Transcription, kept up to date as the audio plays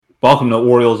Welcome to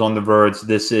Orioles on the Verge.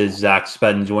 This is Zach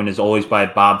Spedden, joined as always by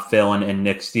Bob Phelan and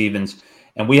Nick Stevens.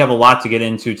 And we have a lot to get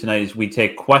into tonight as we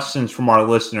take questions from our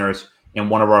listeners in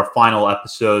one of our final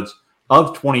episodes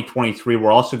of 2023.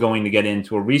 We're also going to get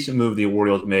into a recent move the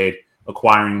Orioles made,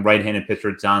 acquiring right-handed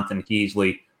pitcher Jonathan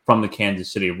Heasley from the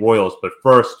Kansas City Royals. But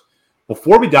first,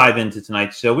 before we dive into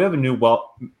tonight's show, we have a new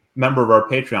member of our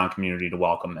Patreon community to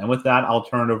welcome. And with that, I'll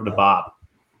turn it over to Bob.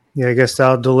 Yeah, I guess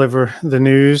I'll deliver the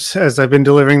news as I've been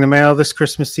delivering the mail this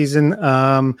Christmas season.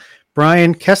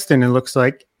 Brian Keston, it looks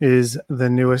like, is the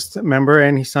newest member,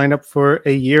 and he signed up for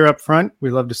a year up front. We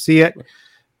love to see it.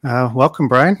 Welcome,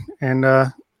 Brian.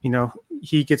 And,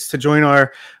 he gets to join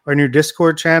our new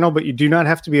Discord channel, but you do not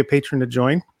have to be a patron to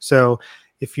join. So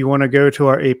if you want to go to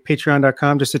our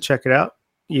patreon.com just to check it out,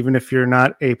 even if you're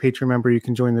not a patron member, you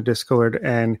can join the Discord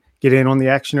and get in on the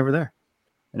action over there.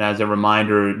 And as a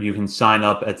reminder, you can sign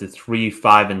up at the $3,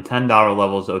 $5, and $10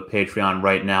 levels of Patreon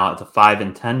right now. At the $5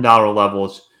 and $10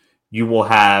 levels, you will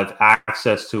have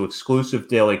access to exclusive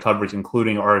daily coverage,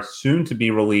 including our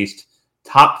soon-to-be-released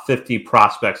Top 50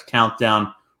 Prospects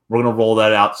Countdown. We're going to roll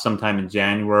that out sometime in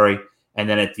January. And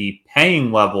then at the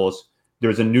paying levels,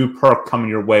 there's a new perk coming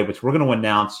your way, which we're going to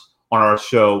announce on our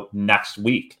show next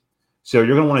week. So you're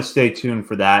going to want to stay tuned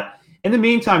for that. In the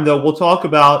meantime, though, we'll talk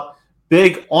about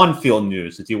big on-field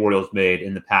news that the Orioles made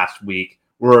in the past week.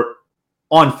 Or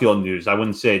on-field news, I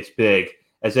wouldn't say it's big,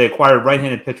 as they acquired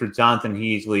right-handed pitcher Jonathan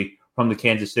Heasley from the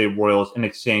Kansas City Royals in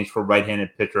exchange for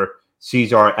right-handed pitcher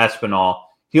Cesar Espinal.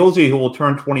 Heasley, who will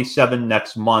turn 27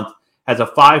 next month, has a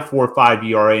 5.45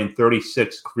 ERA in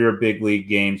 36 career big league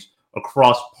games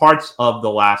across parts of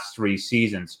the last three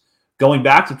seasons. Going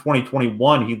back to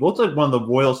 2021, he looked like one of the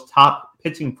Royals' top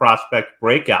pitching prospect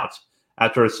breakouts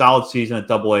after a solid season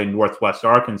at AA Northwest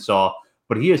Arkansas,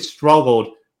 but he has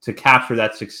struggled to capture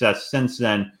that success since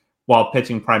then while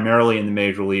pitching primarily in the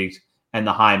major leagues and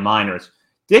the high minors.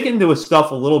 Dig into his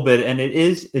stuff a little bit, and it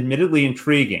is admittedly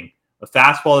intriguing. A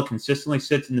fastball that consistently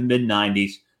sits in the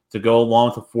mid-90s to go along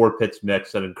with a four-pitch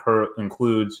mix that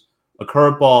includes a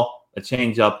curveball, a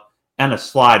changeup, and a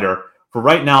slider. For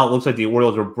right now, it looks like the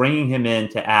Orioles are bringing him in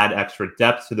to add extra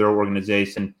depth to their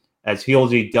organization, as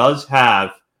Heasley does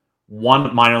have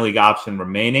one minor league option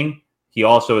remaining. He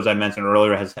also, as I mentioned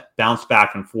earlier, has bounced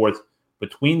back and forth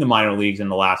between the minor leagues in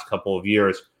the last couple of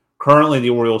years. Currently, the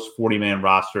Orioles' 40-man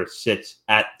roster sits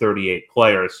at 38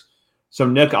 players. So,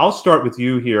 Nick, I'll start with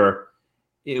you here.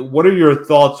 What are your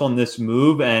thoughts on this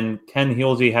move, and can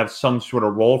Heasley have some sort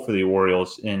of role for the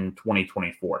Orioles in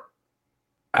 2024?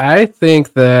 I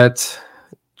think that,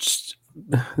 just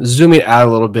zooming out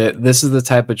a little bit, this is the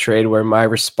type of trade where my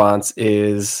response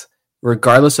is,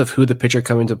 regardless of who the pitcher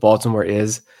coming to Baltimore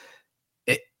is,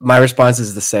 my response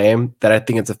is the same, that I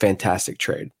think it's a fantastic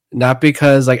trade. Not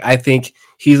because I think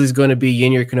Heasley's going to be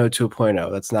Yennier Cano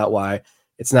 2.0. That's not why.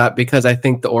 It's not because I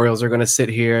think the Orioles are going to sit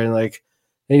here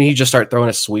and he just start throwing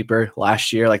a sweeper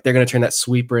last year. They're going to turn that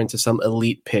sweeper into some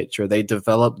elite pitch, or they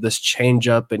develop this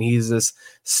changeup and he's this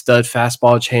stud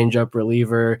fastball changeup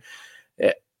reliever.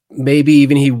 Maybe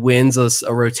even he wins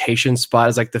a rotation spot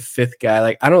as the fifth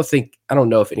guy. I don't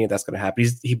know if any of that's going to happen.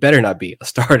 He better not be a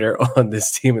starter on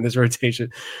this team in this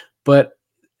rotation. But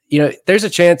there's a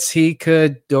chance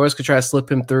Doris could try to slip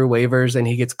him through waivers and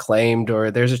he gets claimed, or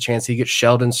there's a chance he gets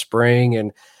shelled in spring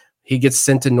and he gets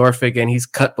sent to Norfolk and he's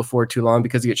cut before too long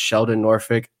because he gets shelled in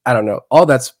Norfolk. I don't know. All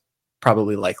that's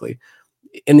probably likely.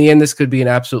 In the end, this could be an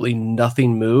absolutely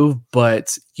nothing move,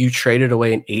 but you traded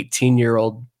away an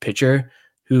 18-year-old pitcher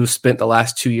who spent the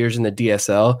last 2 years in the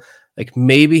DSL.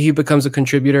 Maybe he becomes a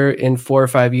contributor in 4 or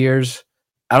 5 years.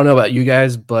 I don't know about you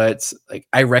guys, but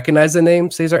I recognize the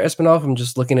name Cesar Espinal from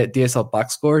just looking at DSL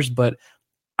box scores, but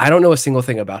I don't know a single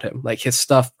thing about him, his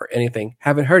stuff or anything.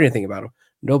 Haven't heard anything about him.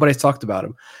 Nobody's talked about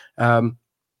him.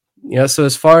 So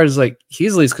as far as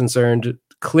Heasley's concerned,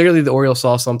 clearly the Orioles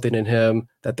saw something in him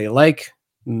that they like.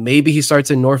 Maybe he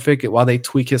starts in Norfolk while they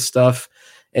tweak his stuff.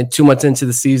 And 2 months into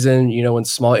the season, when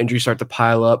small injuries start to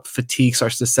pile up, fatigue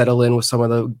starts to settle in with some of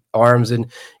the arms, and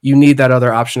you need that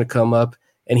other option to come up.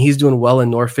 And he's doing well in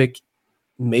Norfolk.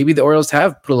 Maybe the Orioles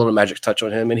have put a little magic touch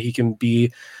on him, and he can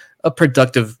be a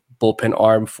productive bullpen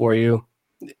arm for you.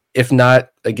 If not,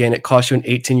 again, it costs you an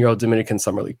 18-year-old Dominican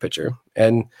Summer League pitcher.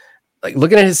 And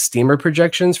looking at his Steamer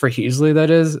projections for Heasley, that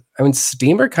is,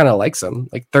 Steamer kind of likes him.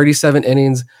 37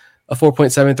 innings, a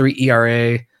 4.73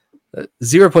 ERA,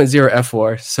 0.0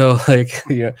 F4.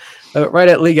 So right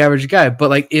at league average guy.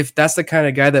 But if that's the kind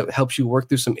of guy that helps you work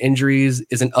through some injuries,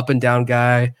 is an up and down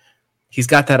guy, he's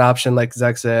got that option, like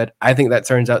Zach said. I think that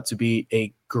turns out to be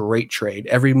a great trade.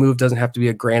 Every move doesn't have to be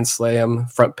a grand slam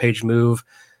front page move.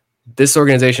 this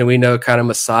organization we know kind of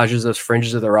massages those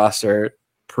fringes of the roster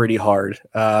pretty hard.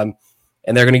 And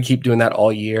they're going to keep doing that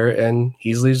all year. And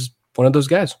Heasley's one of those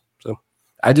guys. So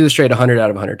I do this trade 100 out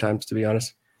of 100 times, to be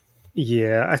honest.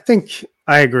 Yeah, I think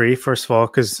I agree, first of all,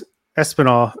 because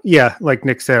Espinal, yeah, like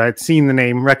Nick said, I'd seen the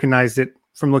name, recognized it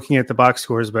from looking at the box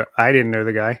scores, but I didn't know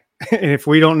the guy. And if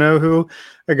we don't know who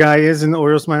a guy is in the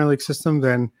Orioles minor league system,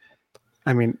 then,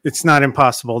 I mean, it's not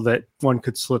impossible that one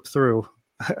could slip through.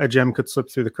 A gem could slip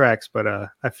through the cracks, but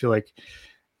I feel like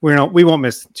we won't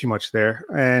miss too much there.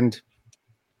 And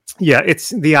yeah, it's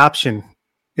the option.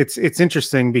 It's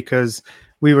interesting because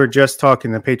we were just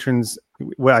talking, the patrons.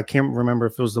 Well, I can't remember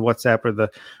if it was the WhatsApp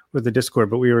or the Discord,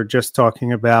 but we were just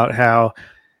talking about how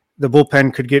the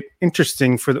bullpen could get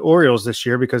interesting for the Orioles this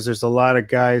year because there's a lot of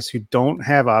guys who don't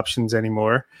have options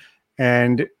anymore.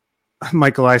 And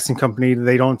Michael Ice and company,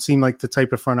 they don't seem like the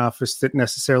type of front office that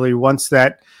necessarily wants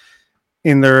that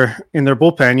in their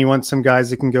bullpen. You want some guys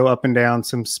that can go up and down,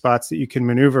 some spots that you can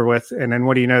maneuver with. And then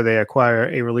what do you know? They acquire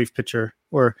a relief pitcher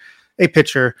or a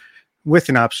pitcher with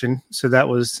an option. So that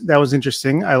was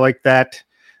interesting. I like that.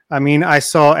 I mean, I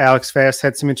saw Alex Fast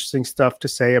had some interesting stuff to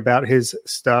say about his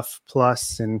stuff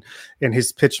plus and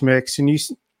his pitch mix. And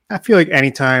I feel like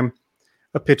anytime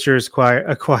a pitcher is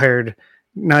acquired,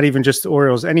 not even just the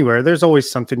Orioles, anywhere, there's always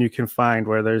something you can find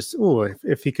where there's,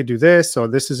 if he could do this, or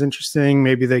this is interesting,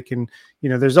 maybe they can,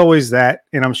 there's always that.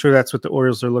 And I'm sure that's what the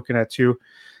Orioles are looking at too.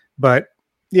 But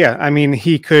yeah, I mean,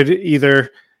 he could either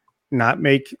not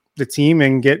make the team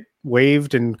and get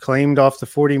waived and claimed off the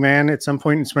 40-man at some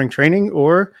point in spring training,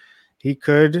 or he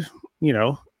could,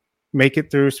 make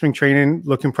it through spring training,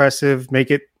 look impressive,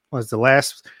 make it as the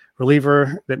last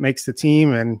reliever that makes the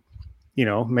team and,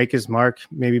 make his mark,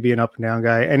 maybe be an up and down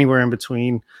guy, anywhere in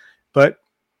between. But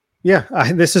yeah,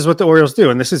 this is what the Orioles do.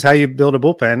 And this is how you build a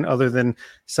bullpen other than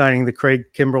signing the Craig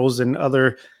Kimbrels and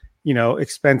other,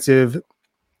 expensive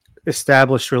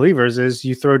established relievers is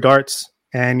you throw darts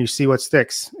and you see what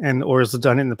sticks. And the Orioles have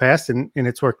done it in the past and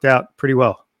it's worked out pretty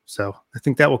well. So I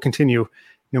think that will continue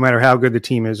no matter how good the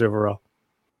team is overall.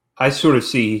 I sort of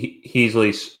see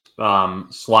Heasley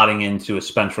slotting into a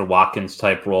Spencer Watkins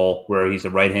type role where he's a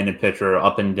right-handed pitcher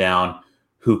up and down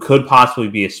who could possibly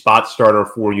be a spot starter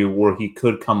for you, or he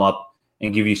could come up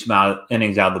and give you some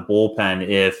innings out of the bullpen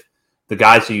if the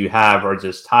guys that you have are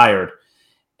just tired.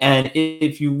 And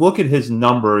if you look at his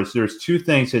numbers, there's two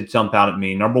things that jump out at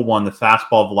me. Number one, the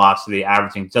fastball velocity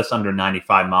averaging just under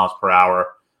 95 miles per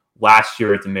hour last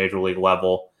year at the major league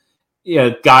level.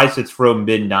 Yeah, guys that throw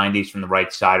mid-90s from the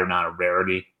right side are not a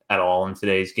rarity at all in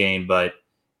today's game, but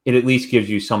it at least gives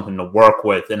you something to work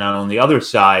with. And on the other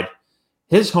side,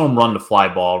 his home run to fly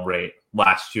ball rate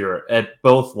last year at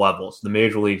both levels, the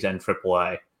major leagues and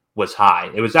AAA, was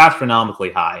high. It was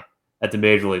astronomically high at the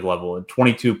major league level at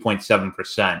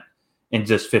 22.7% in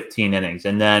just 15 innings.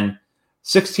 And then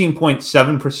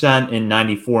 16.7% in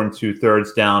 94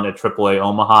 2/3 down at AAA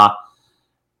Omaha.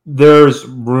 There's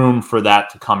room for that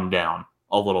to come down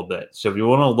a little bit. So if you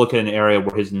want to look at an area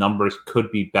where his numbers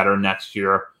could be better next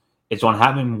year, it's on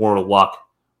having more luck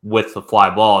with the fly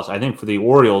balls. I think for the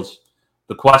Orioles,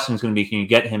 the question is going to be, can you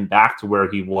get him back to where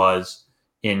he was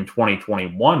in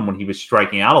 2021 when he was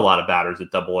striking out a lot of batters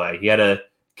at AA? He had a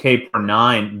K per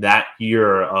 9 that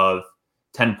year of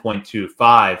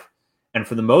 10.25. And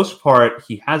for the most part,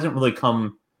 he hasn't really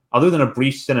come, other than a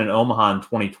brief stint in Omaha in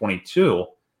 2022,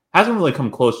 hasn't really come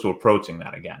close to approaching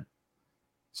that again.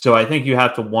 So I think you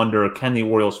have to wonder, can the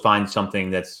Orioles find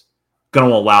something that's going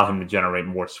to allow him to generate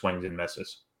more swings and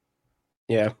misses?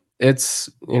 Yeah, it's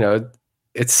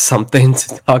something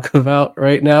to talk about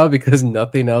right now because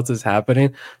nothing else is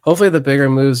happening. Hopefully the bigger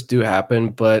moves do happen,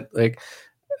 but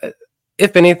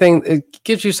if anything, it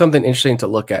gives you something interesting to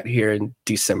look at here in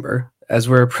December as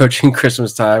we're approaching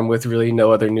Christmas time with really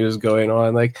no other news going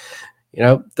on.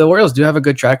 The Orioles do have a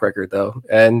good track record though,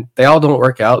 and they all don't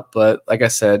work out. But like I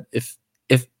said, if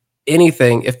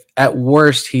anything, if at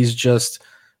worst he's just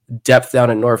depth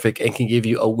down in Norfolk and can give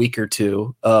you a week or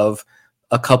two of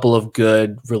a couple of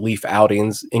good relief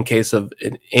outings in case of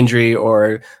an injury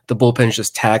or the bullpen's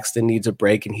just taxed and needs a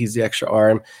break and he's the extra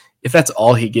arm. If that's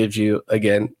all he gives you,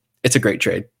 again, it's a great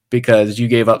trade because you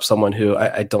gave up someone who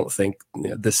I don't think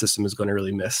this system is going to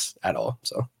really miss at all.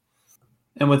 So,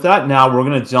 and with that, now we're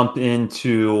going to jump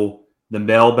into the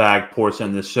mailbag portion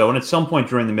of the show. And at some point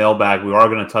during the mailbag, we are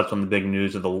going to touch on the big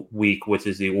news of the week, which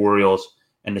is the Orioles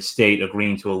and the state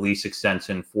agreeing to a lease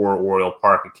extension for Oriole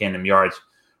Park at Camden Yards.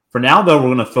 For now, though,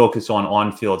 we're going to focus on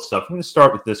on-field stuff. I'm going to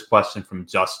start with this question from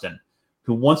Justin,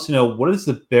 who wants to know, what is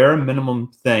the bare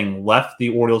minimum thing left the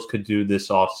Orioles could do this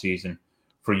offseason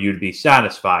for you to be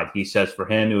satisfied? He says for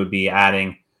him, it would be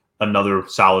adding another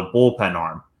solid bullpen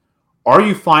arm. Are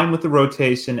you fine with the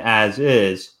rotation as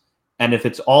is? And if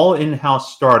it's all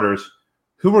in-house starters,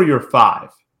 who are your 5?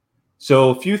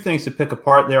 So a few things to pick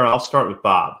apart there. I'll start with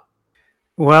Bob.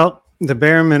 Well, the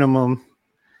bare minimum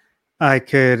I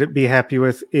could be happy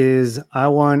with is I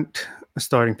want a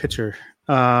starting pitcher.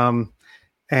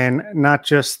 And not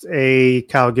just a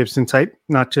Kyle Gibson type,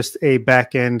 not just a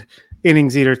back-end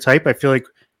innings eater type. I feel like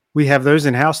we have those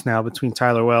in-house now between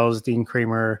Tyler Wells, Dean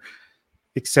Kramer,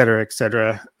 et cetera, et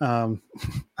cetera.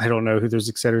 I don't know who those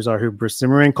et ceteras are, who Bruce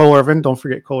Zimmerman, Cole Irvin. Don't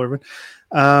forget Cole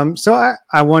Irvin. So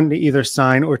I wanted to either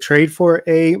sign or trade for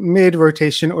a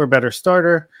mid-rotation or better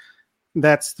starter.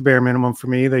 That's the bare minimum for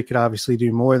me. They could obviously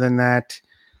do more than that.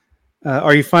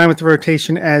 Are you fine with the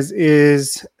rotation as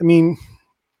is? I mean,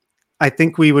 I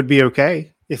think we would be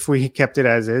okay if we kept it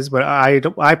as is, but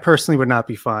I personally would not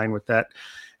be fine with that.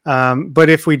 But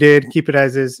if we did keep it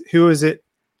as is, who is it?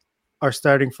 Our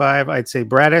starting 5, I'd say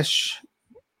Bradish,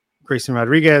 Grayson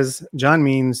Rodriguez, John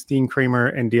Means, Dean Kramer,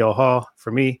 and DL Hall.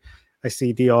 For me, I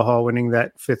see DL Hall winning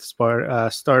that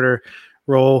 5th starter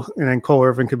role, and then Cole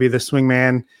Irvin could be the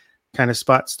swingman, kind of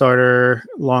spot starter,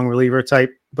 long reliever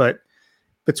type. But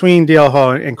between DL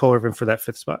Hall and Cole Irvin for that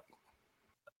 5th spot.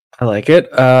 I like it.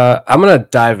 I'm going to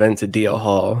dive into DL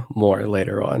Hall more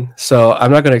later on. So I'm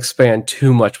not going to expand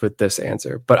too much with this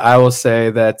answer, but I will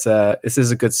say that this is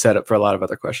a good setup for a lot of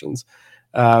other questions.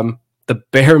 The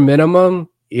bare minimum,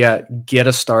 get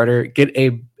a starter, get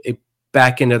a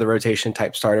back end of the rotation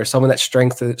type starter, someone that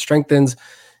strengthens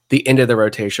the end of the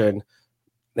rotation.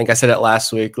 I think I said it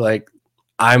last week, like,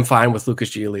 I'm fine with Lucas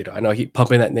Giolito. I know he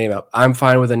pumping that name up. I'm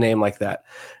fine with a name like that.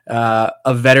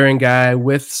 A veteran guy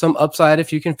with some upside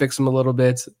if you can fix him a little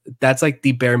bit. That's like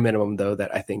the bare minimum, though,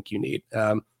 that I think you need.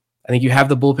 I think you have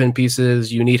the bullpen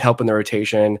pieces. You need help in the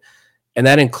rotation. And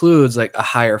that includes like a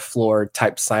higher floor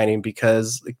type signing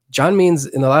because like John Means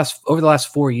over the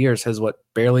last 4 years has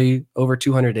barely over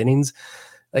 200 innings.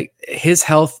 Like his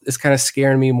health is kind of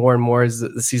scaring me more and more as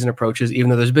the season approaches, even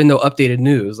though there's been no updated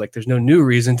news. Like there's no new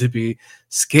reason to be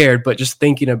scared, but just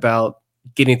thinking about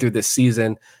getting through this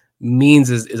season, Means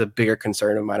is a bigger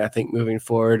concern of mine, I think, moving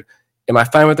forward. Am I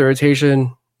fine with the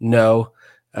rotation? No.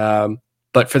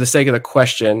 But for the sake of the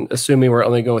question, assuming we're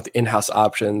only going with in-house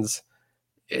options,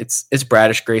 it's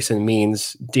Bradish, Grayson,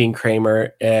 Means, Dean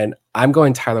Kramer, and I'm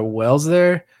going Tyler Wells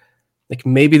there. Like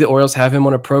maybe the Orioles have him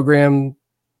on a program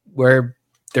where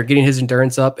they're getting his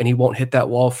endurance up and he won't hit that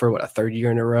wall for a 3rd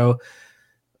year in a row.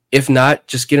 If not,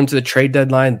 just get him to the trade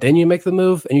deadline. Then you make the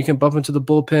move and you can bump into the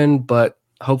bullpen. But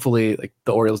hopefully like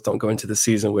the Orioles don't go into the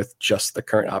season with just the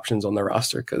current options on the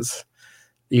roster because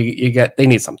they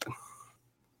need something.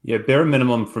 Yeah. Bare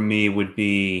minimum for me would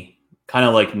be kind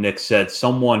of like Nick said,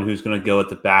 someone who's going to go at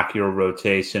the back of your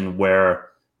rotation where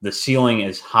the ceiling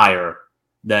is higher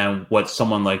than what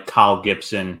someone like Kyle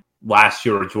Gibson last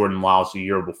year or Jordan Lyles the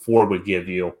year before would give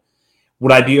you.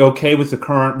 Would I be okay with the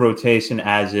current rotation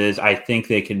as is? I think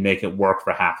they can make it work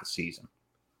for half a season.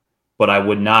 But I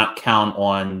would not count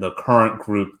on the current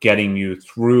group getting you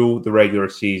through the regular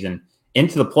season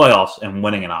into the playoffs and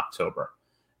winning in October.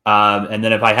 And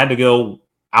then if I had to go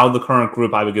out of the current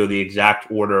group, I would go the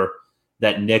exact order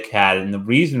that Nick had. And the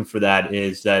reason for that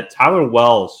is that Tyler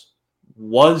Wells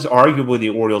was arguably the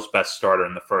Orioles' best starter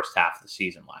in the first half of the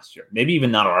season last year. Maybe even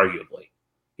not arguably.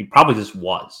 He probably just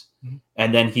was. Mm-hmm.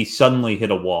 And then he suddenly hit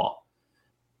a wall.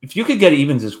 If you could get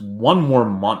even just one more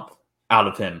month out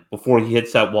of him before he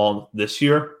hits that wall this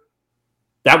year,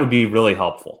 that would be really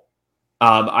helpful.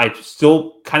 I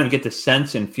still kind of get the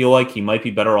sense and feel like he might be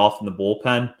better off in the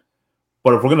bullpen.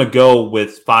 But if we're going to go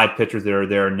with 5 pitchers that are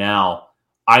there now,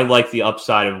 I like the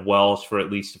upside of Wells for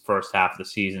at least the first half of the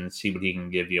season and see what he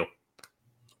can give you.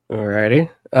 Alrighty.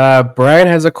 Brian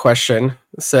has a question.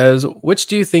 It says, which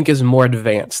do you think is more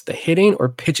advanced, the hitting or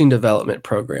pitching development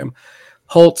program?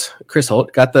 Chris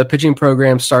Holt, got the pitching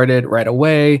program started right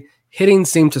away. Hitting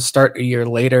seemed to start a year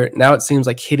later. Now it seems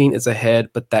like hitting is ahead,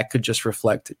 but that could just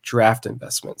reflect draft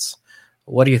investments.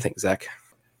 What do you think, Zach?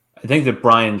 I think that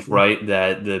Brian's right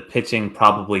that the pitching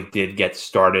probably did get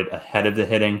started ahead of the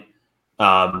hitting.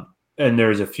 And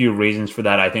there's a few reasons for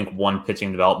that. I think one,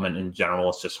 pitching development in general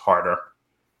is just harder.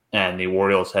 And the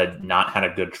Orioles had not had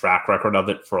a good track record of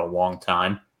it for a long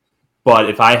time. But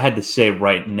if I had to say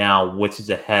right now which is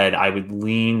ahead, I would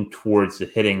lean towards the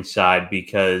hitting side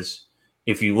because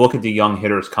if you look at the young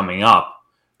hitters coming up,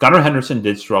 Gunnar Henderson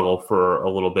did struggle for a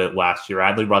little bit last year.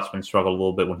 Adley Rutschman struggled a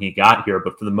little bit when he got here.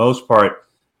 But for the most part,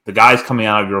 the guys coming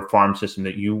out of your farm system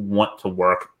that you want to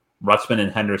work, Rutschman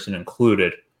and Henderson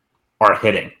included, are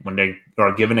hitting. When they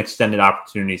are given extended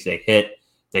opportunities, they hit,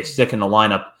 they stick in the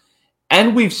lineup.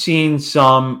 And we've seen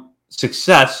some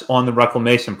success on the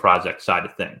reclamation project side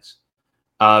of things.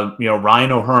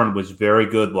 Ryan O'Hearn was very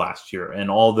good last year.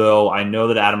 And although I know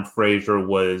that Adam Frazier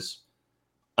was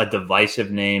a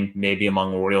divisive name, maybe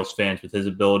among Orioles fans with his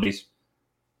abilities,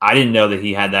 I didn't know that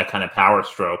he had that kind of power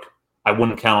stroke. I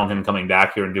wouldn't count on him coming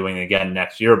back here and doing it again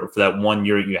next year. But for that 1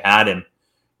 year you had him,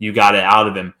 you got it out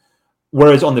of him.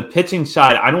 Whereas on the pitching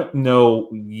side, I don't know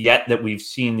yet that we've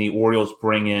seen the Orioles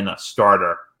bring in a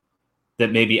starter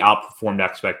that maybe outperformed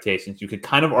expectations. You could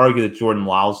kind of argue that Jordan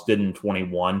Lyles did in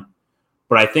 21,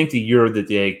 but I think the year that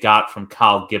they got from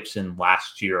Kyle Gibson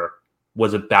last year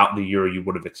was about the year you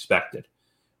would have expected.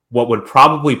 What would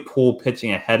probably pull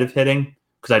pitching ahead of hitting,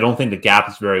 because I don't think the gap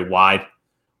is very wide,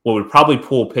 what would probably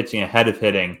pull pitching ahead of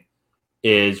hitting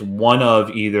is one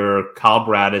of either Kyle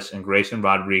Bradis and Grayson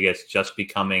Rodriguez just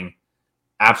becoming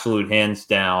absolute hands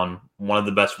down one of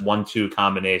the best 1-2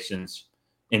 combinations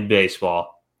in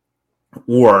baseball,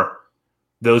 or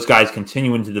those guys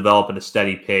continuing to develop at a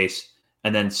steady pace,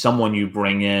 and then someone you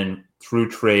bring in through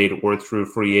trade or through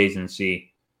free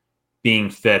agency being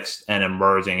fixed and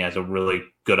emerging as a really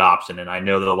good option. And I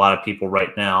know that a lot of people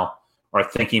right now are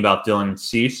thinking about Dylan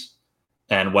Cease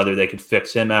and whether they could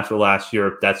fix him after last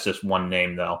year. That's just one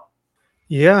name, though.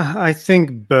 Yeah, I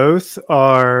think both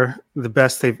are the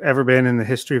best they've ever been in the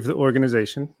history of the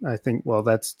organization. I think, well,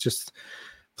 that's just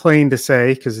plain to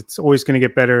say because it's always going to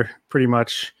get better pretty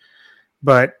much.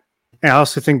 But I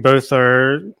also think both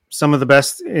are some of the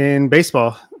best in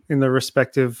baseball in their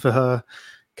respective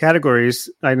categories.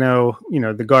 I know,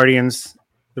 the Guardians,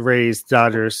 the Rays,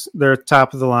 Dodgers, they're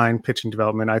top of the line pitching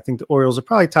development. I think the Orioles are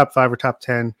probably top 5 or top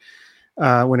 10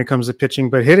 when it comes to pitching.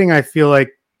 But hitting, I feel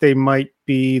like they might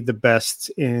be the best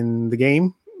in the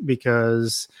game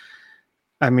because,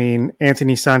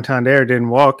 Anthony Santander didn't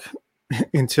walk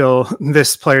until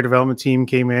this player development team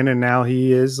came in, and now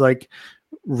he is like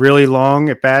really long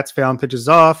at bats, fouling pitches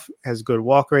off, has good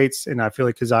walk rates, and I feel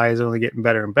like his eye is only getting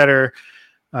better and better.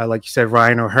 Like you said,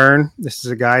 Ryan O'Hearn, this is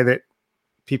a guy that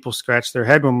people scratched their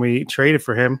head when we traded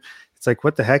for him. It's like,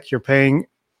 what the heck? You're paying,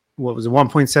 what was it,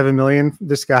 $1.7 million,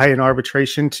 this guy in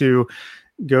arbitration to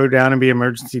go down and be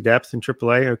emergency depth in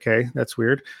AAA. Okay, that's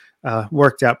weird.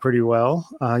 Worked out pretty well.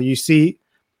 You see,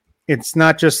 it's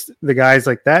not just the guys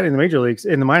like that in the major leagues.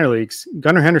 In the minor leagues,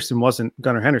 Gunnar Henderson wasn't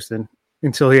Gunnar Henderson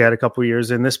until he had a couple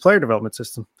years in this player development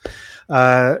system.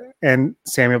 And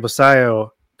Samuel Basayo,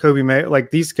 Kobe May,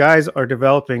 like these guys are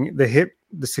developing.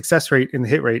 The success rate and the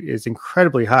hit rate is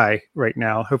incredibly high right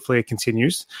now. Hopefully it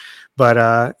continues.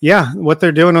 But what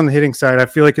they're doing on the hitting side, I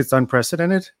feel like it's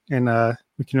unprecedented, and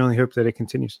we can only hope that it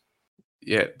continues.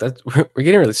 Yeah, we're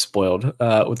getting really spoiled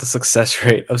with the success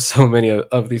rate of so many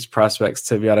of these prospects.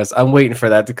 To be honest, I'm waiting for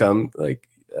that to come,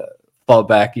 fall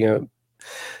back,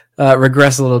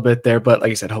 regress a little bit there. But like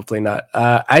you said, hopefully not.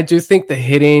 I do think the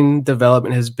hitting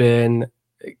development has been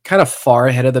kind of far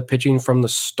ahead of the pitching from the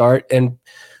start, and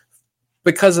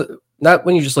because not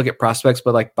when you just look at prospects,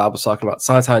 but like Bob was talking about,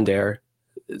 Santander.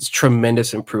 It's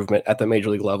tremendous improvement at the major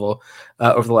league level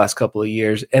over the last couple of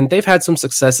years. And they've had some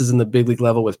successes in the big league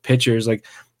level with pitchers. Like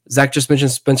Zach just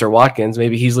mentioned Spencer Watkins,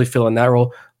 maybe Heasley filling that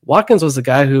role. Watkins was the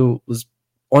guy who was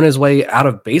on his way out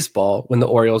of baseball when the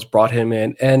Orioles brought him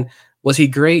in. And was he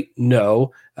great?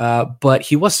 No, but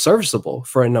he was serviceable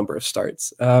for a number of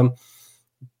starts.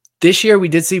 This year, we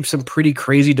did see some pretty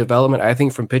crazy development, I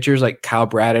think, from pitchers like Kyle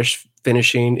Bradish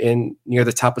finishing in near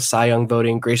the top of Cy Young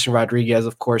voting. Grayson Rodriguez,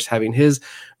 of course, having his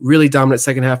really dominant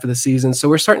second half of the season. So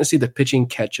we're starting to see the pitching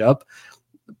catch up.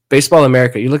 Baseball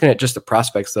America, you're looking at just the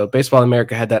prospects, though. Baseball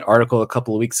America had that article a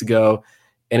couple of weeks ago,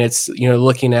 and it's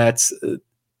looking at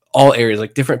all areas,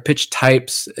 like different pitch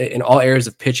types in all areas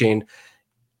of pitching.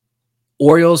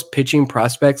 Orioles pitching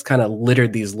prospects kind of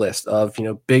littered these lists of,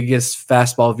 biggest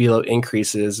fastball velo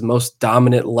increases, most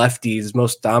dominant lefties,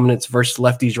 most dominance versus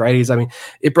lefties, righties.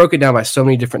 It broke it down by so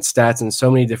many different stats and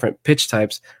so many different pitch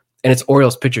types, and it's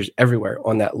Orioles pitchers everywhere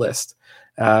on that list.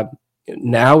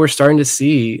 Now we're starting to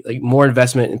see more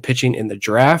investment in pitching in the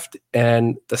draft,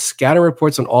 and the scouting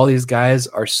reports on all these guys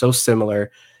are so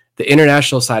similar. The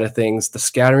international side of things, the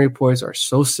scouting reports are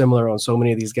so similar on so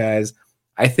many of these guys.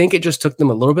 I think it just took them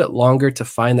a little bit longer to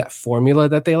find that formula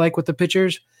that they like with the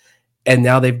pitchers, and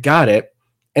now they've got it,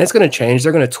 and it's going to change.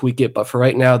 They're going to tweak it, but for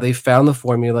right now, they found the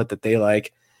formula that they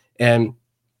like, and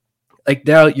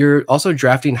now you're also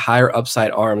drafting higher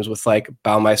upside arms with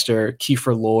Baumeister,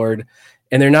 Kiefer Lord,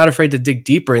 and they're not afraid to dig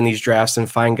deeper in these drafts and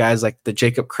find guys like the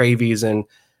Jacob Cravies and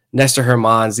Nestor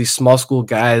Hermans, these small school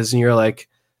guys, and you're like,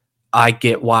 I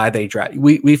get why they draft.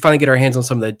 We finally get our hands on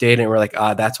some of the data, and we're like,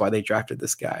 that's why they drafted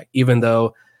this guy. Even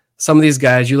though some of these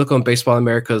guys, you look on Baseball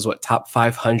America's top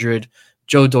 500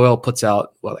 Joe Doyle puts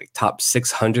out like top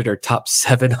 600 or top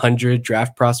 700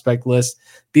 draft prospect lists.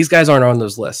 These guys aren't on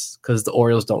those lists because the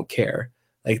Orioles don't care.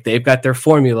 Like, they've got their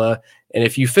formula, and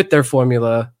if you fit their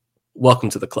formula, welcome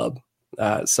to the club.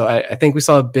 So I think we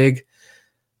saw a big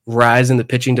rise in the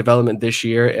pitching development this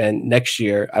year, and next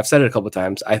year, I've said it a couple of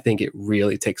times, I think it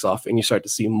really takes off, and you start to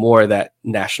see more of that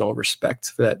national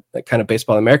respect that kind of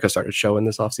Baseball America started showing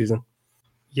this offseason.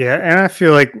 Yeah, and I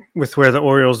feel like with where the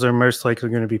Orioles are most likely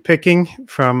going to be picking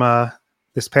from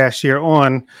this past year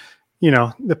on,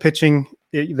 the pitching,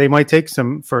 they might take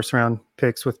some first-round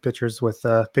picks with pitchers with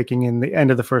picking in the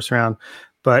end of the first round.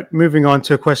 But moving on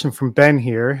to a question from Ben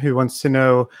here, who wants to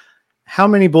know, how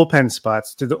many bullpen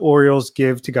spots do the Orioles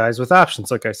give to guys with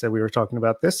options? Like I said, we were talking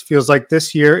about this. Feels like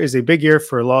this year is a big year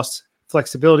for lost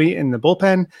flexibility in the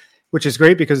bullpen, which is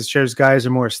great because it shows guys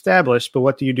are more established. But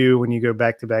what do you do when you go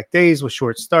back-to-back days with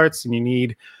short starts and you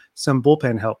need some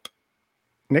bullpen help?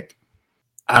 Nick?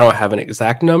 I don't have an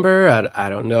exact number. I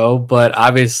don't know. But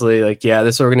obviously,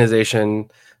 this organization,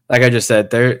 like I just said,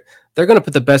 they're going to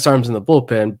put the best arms in the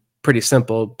bullpen. Pretty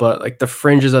simple, but the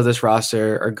fringes of this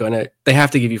roster they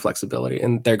have to give you flexibility,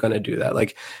 and they're going to do that.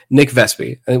 Like Nick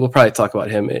Vespi, I think we'll probably talk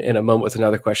about him in a moment with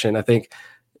another question. I think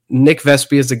Nick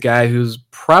Vespi is a guy who's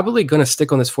probably going to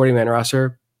stick on this 40-man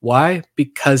roster. Why?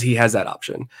 Because he has that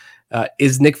option.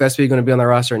 Is Nick Vespi going to be on the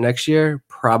roster next year?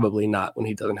 Probably not when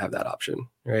he doesn't have that option,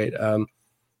 right?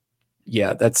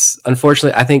 That's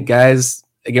unfortunately, I think guys,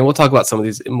 again, we'll talk about some of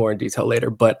these more in detail later,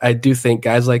 but I do think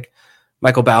guys like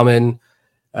Michael Baumann,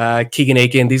 Keegan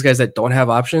Aiken, these guys that don't have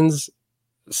options,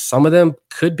 some of them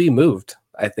could be moved,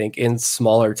 I think, in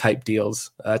smaller type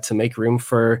deals to make room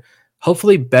for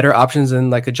hopefully better options than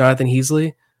like a Jonathan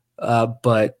Heasley.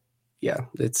 But yeah,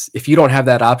 if you don't have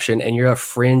that option and you're a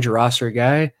fringe roster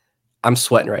guy, I'm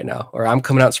sweating right now, or I'm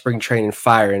coming out spring training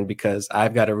firing because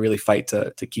I've got to really fight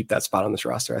to keep that spot on this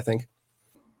roster, I think.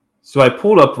 So I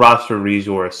pulled up Roster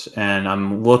Resource, and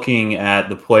I'm looking at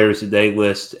the players that they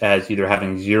list as either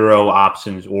having 0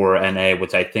 options or NA,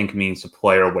 which I think means the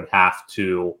player would have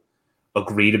to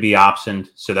agree to be optioned.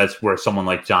 So that's where someone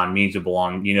like John Means would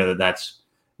belong. That's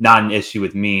not an issue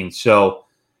with Means. So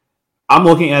I'm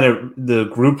looking at the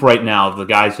group right now of the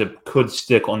guys that could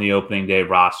stick on the opening day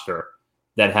roster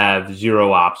that have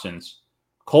 0 options.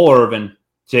 Cole Irvin,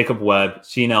 Jacob Webb,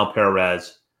 Cionel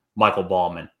Perez, Michael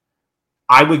Baumann.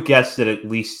 I would guess that at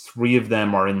least 3 of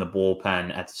them are in the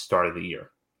bullpen at the start of the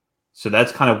year. So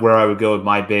that's kind of where I would go with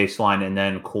my baseline. And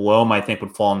then Colomb, I think,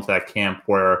 would fall into that camp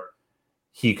where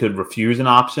he could refuse an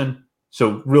option.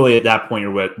 So really at that point,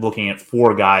 you're looking at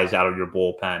 4 guys out of your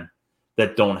bullpen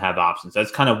that don't have options. That's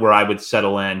kind of where I would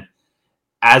settle in.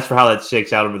 As for how that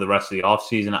shakes out over the rest of the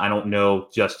offseason, I don't know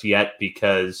just yet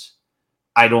because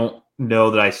I don't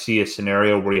know that I see a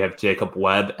scenario where you have Jacob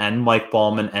Webb and Mike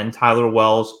Baumann and Tyler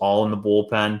Wells all in the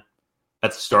bullpen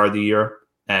at the start of the year,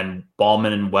 and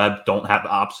Baumann and Webb don't have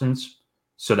options.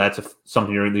 So that's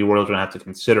something the Orioles are going to have to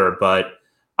consider. But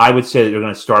I would say that you're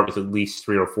going to start with at least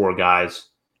 3 or 4 guys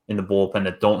in the bullpen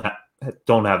that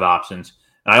don't have options.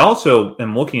 And I also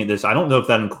am looking at this. I don't know if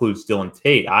that includes Dylan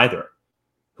Tate either,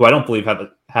 who I don't believe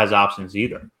has options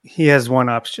either. He has 1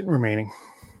 option remaining,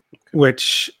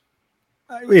 which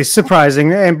is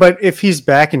surprising. But if he's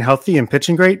back and healthy and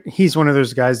pitching great, he's one of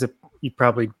those guys that you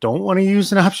probably don't want to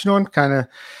use an option on, kind of.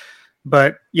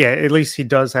 But yeah, at least he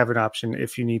does have an option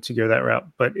if you need to go that route.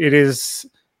 But it is,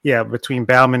 between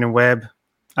Baumann and Webb,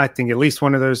 I think at least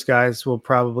one of those guys will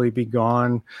probably be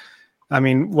gone. I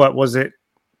mean, what was it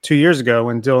 2 years ago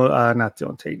when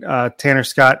Tanner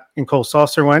Scott and Cole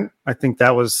Saucer went? I think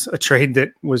that was a trade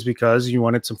that was because you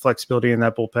wanted some flexibility in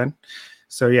that bullpen.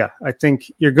 So, yeah, I think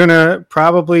you're going to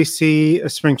probably see a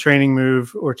spring training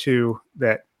move or 2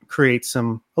 that creates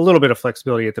a little bit of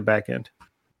flexibility at the back end.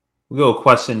 We'll go a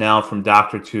question now from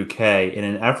Dr. 2K. In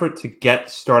an effort to get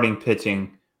starting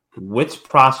pitching, which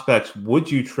prospects would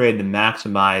you trade to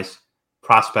maximize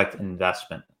prospect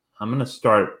investment? I'm going to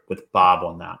start with Bob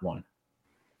on that one.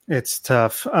 It's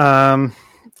tough.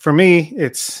 For me,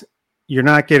 you're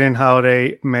not getting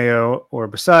Holiday, Mayo, or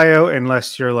Basayo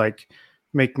unless you're like,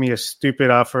 make me a stupid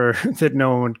offer that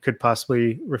no one could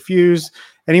possibly refuse.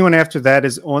 Anyone after that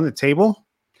is on the table.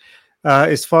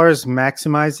 As far as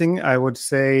maximizing, I would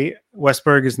say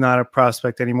Westberg is not a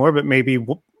prospect anymore, but maybe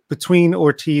between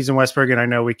Ortiz and Westberg, and I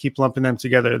know we keep lumping them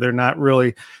together, they're not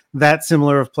really that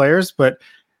similar of players, but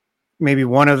maybe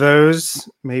one of those,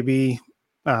 maybe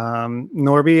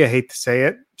Norby. I hate to say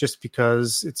it just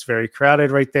because it's very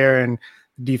crowded right there and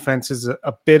the defense is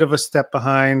a bit of a step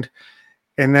behind.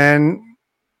 And then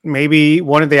maybe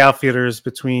one of the outfielders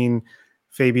between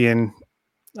Fabian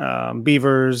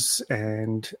Beavers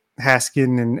and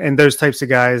Haskin and those types of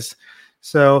guys.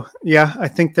 So yeah, I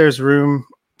think there's room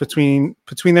between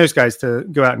those guys to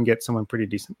go out and get someone pretty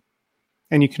decent.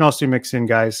 And you can also mix in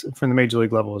guys from the major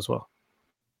league level as well.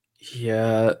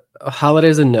 Yeah,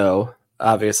 Holiday's a no,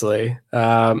 obviously.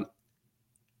 I'm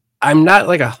not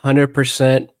like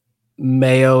 100%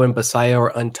 Mayo and Basayo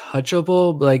are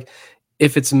untouchable. Like,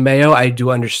 if it's Mayo, I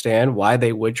do understand why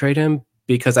they would trade him,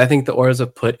 because I think the Orioles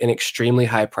have put an extremely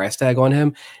high price tag on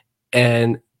him,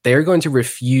 and they're going to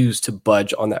refuse to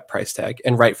budge on that price tag,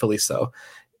 and rightfully so.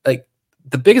 Like,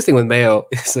 the biggest thing with Mayo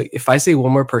is, like, if I see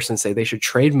one more person say they should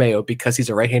trade Mayo because he's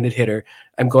a right-handed hitter,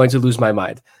 I'm going to lose my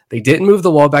mind. They didn't move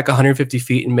the wall back 150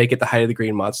 feet and make it the height of the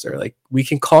Green Monster. Like, we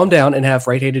can calm down and have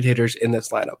right-handed hitters in this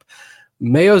lineup.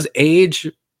 Mayo's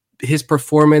age, his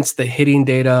performance, the hitting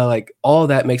data, like, all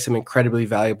that makes him incredibly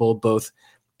valuable, both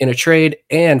in a trade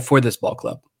and for this ball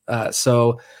club.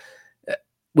 So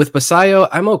with Basayo,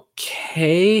 I'm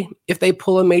okay if they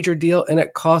pull a major deal and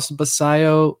it costs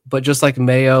Basayo, but just like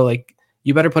Mayo, like,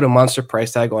 you better put a monster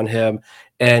price tag on him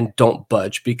and don't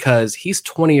budge, because he's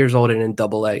 20 years old and in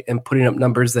AA and putting up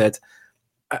numbers that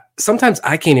sometimes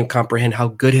I can't even comprehend how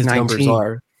good his 19. numbers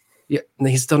are. Yeah,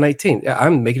 he's still 19. Yeah,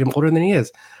 I'm making him older than he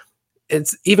is.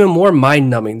 It's even more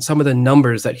mind-numbing, some of the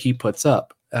numbers that he puts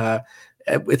up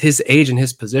with his age and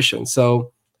his position.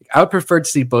 So I would prefer to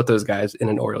see both those guys in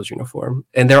an Orioles uniform,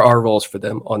 and there are roles for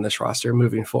them on this roster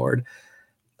moving forward.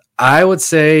 I would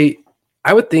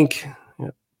think,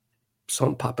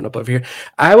 something popping up over here.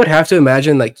 I would have to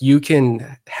imagine, like, you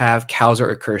can have Cowser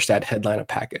or Kjerstad headline a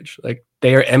package. Like,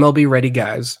 they are MLB ready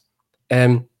guys.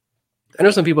 And I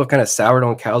know some people have kind of soured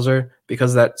on Cowser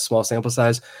because of that small sample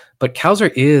size, but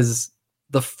Cowser is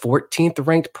the 14th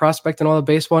ranked prospect in all of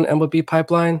baseball in MLB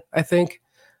pipeline, I think.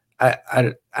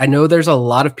 I know there's a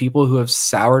lot of people who have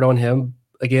soured on him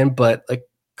again, but like,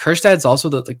 Kjerstad's also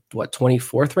the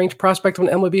 24th ranked prospect on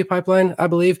MLB pipeline, I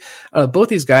believe. Both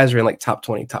these guys are in like top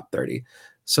 20, top 30.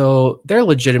 So they're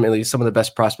legitimately some of the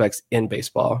best prospects in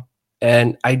baseball.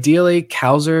 And ideally,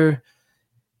 Cowser,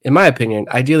 in my opinion,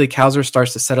 Cowser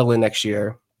starts to settle in next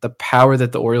year. The power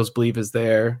that the Orioles believe is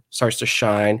there starts to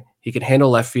shine. He can handle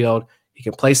left field. He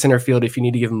can play center field if you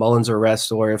need to give Mullins a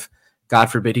rest, or if, God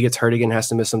forbid, he gets hurt again and has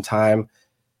to miss some time.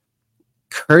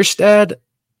 Kjerstad,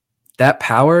 that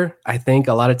power, I think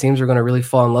a lot of teams are going to really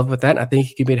fall in love with that. And I think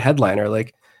he could be a headliner.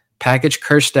 Like, package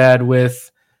Kjerstad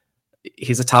with,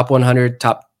 he's a top 100,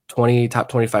 top 20, top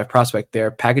 25 prospect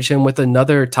there. Package him with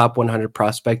another top 100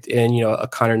 prospect in, a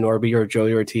Connor Norby or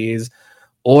Joey Ortiz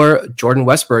or Jordan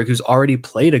Westberg, who's already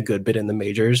played a good bit in the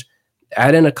majors.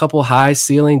 Add in a couple high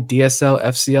ceiling DSL,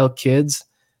 FCL kids,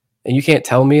 and you can't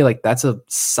tell me, like, that's a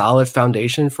solid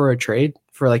foundation for a trade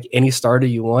for like any starter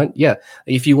you want. Yeah,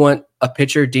 if you want a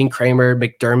pitcher, Dean Kramer,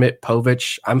 McDermott,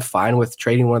 Povich, I'm fine with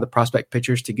trading one of the prospect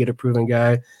pitchers to get a proven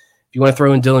guy. If you want to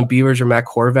throw in Dylan Beavers or Matt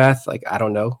Horvath, like, I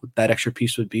don't know what that extra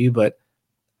piece would be, but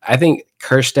I think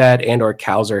Kjerstad or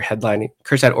Cowser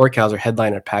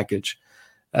headline a package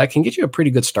can get you a pretty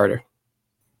good starter.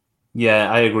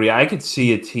 Yeah, I agree. I could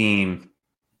see a team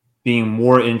being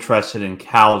more interested in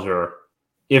Cowser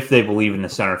if they believe in the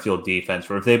center field defense,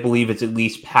 or if they believe it's at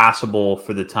least passable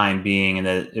for the time being, and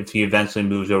that if he eventually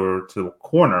moves over to a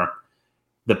corner,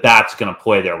 the bat's going to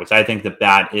play there, which I think the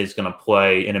bat is going to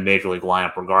play in a major league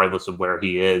lineup regardless of where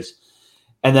he is.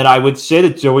 And then I would say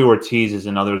that Joey Ortiz is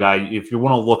another guy, if you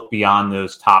want to look beyond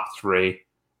those top three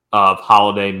of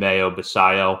Holiday, Mayo,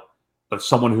 Basayo, of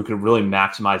someone who could really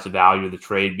maximize the value of the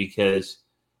trade, because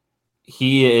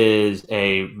he is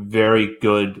a very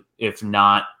good, if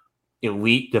not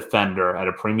elite defender at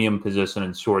a premium position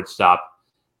in shortstop,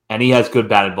 and he has good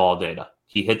batted ball data.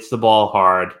 He hits the ball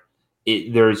hard.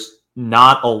 There's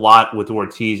not a lot with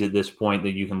Ortiz at this point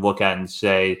that you can look at and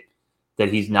say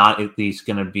that he's not at least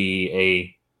going to be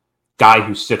a guy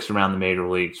who sticks around the major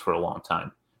leagues for a long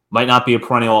time. Might not be a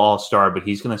perennial all-star, but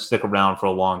he's going to stick around for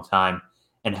a long time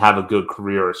and have a good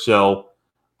career. So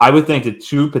I would think that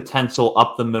two potential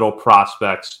up-the-middle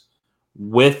prospects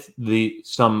with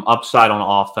some upside on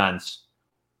offense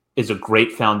is a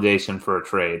great foundation for a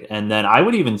trade. And then I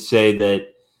would even say that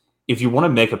if you want to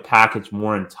make a package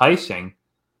more enticing,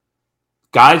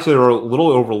 guys that are a little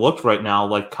overlooked right now,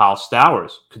 like Kyle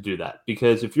Stowers, could do that.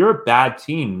 Because if you're a bad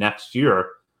team next year,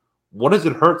 what does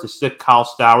it hurt to stick Kyle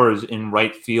Stowers in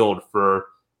right field for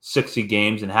 60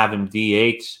 games and have him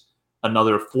DH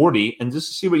another 40 and just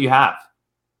to see what you have?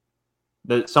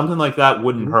 Something like that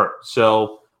wouldn't hurt.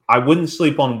 So I wouldn't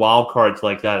sleep on wild cards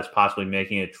like that as possibly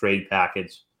making a trade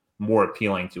package more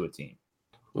appealing to a team.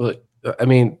 Well, I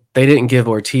mean, they didn't give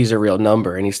Ortiz a real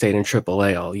number, and he stayed in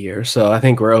AAA all year. So I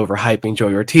think we're overhyping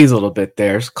Joey Ortiz a little bit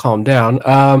there. So calm down.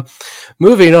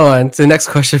 Moving on to the next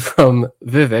question from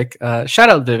Vivek. Shout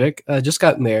out Vivek. Just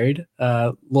got married.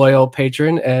 Loyal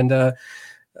patron and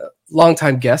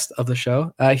longtime guest of the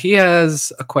show. He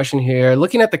has a question here.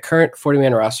 Looking at the current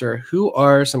 40-man roster, who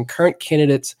are some current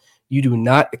candidates you do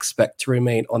not expect to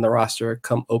remain on the roster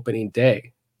come opening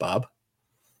day, Bob?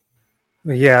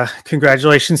 Yeah,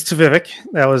 congratulations to Vivek.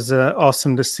 That was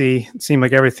awesome to see. It seemed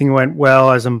like everything went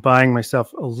well as I'm buying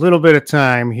myself a little bit of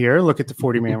time here. Look at the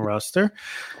 40-man roster.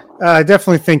 I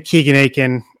definitely think Keegan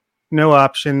Aiken, no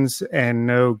options and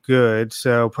no good,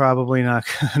 so probably not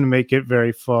going to make it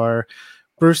very far.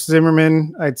 Bruce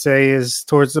Zimmerman, I'd say, is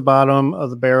towards the bottom of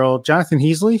the barrel. Jonathan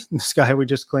Heasley, this guy we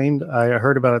just claimed, I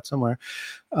heard about it somewhere.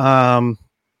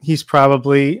 He's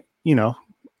probably,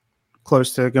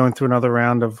 close to going through another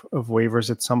round of waivers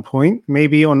at some point.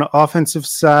 Maybe on the offensive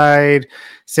side,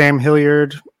 Sam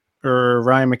Hilliard or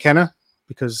Ryan McKenna,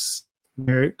 because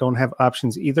they don't have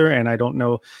options either, and I don't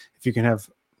know if you can have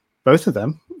both of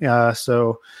them.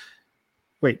 So,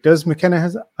 wait, does McKenna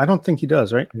has? I don't think he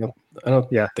does, right? I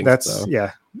don't. Yeah, think that's so.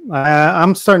 Yeah.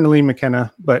 I'm starting to lean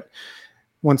McKenna, but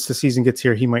once the season gets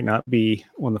here, he might not be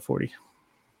on the 40.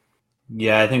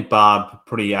 Yeah, I think Bob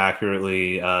pretty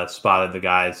accurately spotted the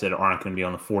guys that aren't going to be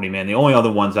on the 40-man. The only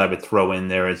other ones I would throw in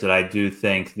there is that I do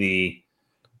think the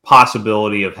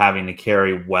possibility of having to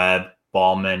carry Webb,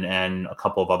 Ballman, and a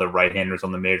couple of other right-handers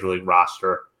on the Major League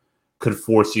roster could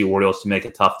force the Orioles to make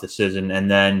a tough decision.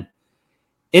 And then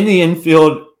in the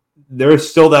infield, there is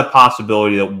still that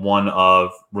possibility that one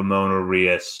of Ramon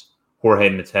Urias, Jorge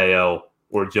Mateo,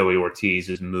 or Joey Ortiz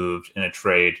is moved in a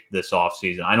trade this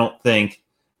offseason. I don't think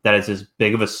that is as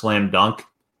big of a slam dunk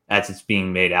as it's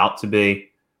being made out to be,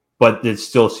 but it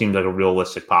still seems like a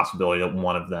realistic possibility that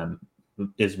one of them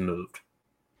is moved.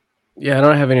 Yeah, I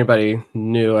don't have anybody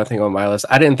new, I think, on my list.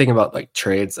 I didn't think about like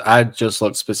trades. I just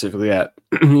looked specifically at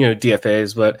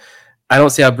DFAs, but I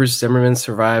don't see how Bruce Zimmerman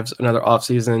survives another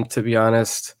offseason, to be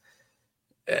honest.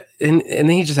 And then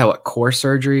he just had core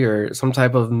surgery or some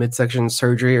type of midsection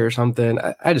surgery or something.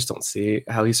 I just don't see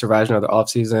how he survives another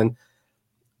offseason.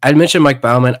 I'd mentioned Mike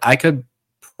Baumann. I could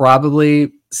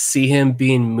probably see him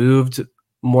being moved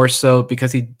more so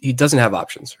because he doesn't have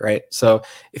options, right? So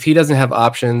if he doesn't have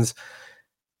options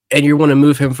and you want to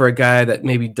move him for a guy that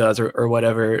maybe does or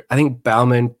whatever, I think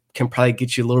Baumann can probably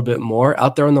get you a little bit more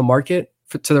out there on the market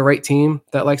to the right team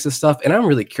that likes this stuff. And I'm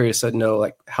really curious to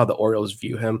know how the Orioles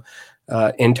view him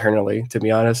internally, to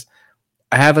be honest.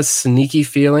 I have a sneaky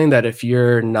feeling that if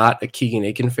you're not a Keegan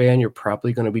Aiken fan, you're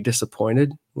probably going to be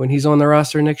disappointed when he's on the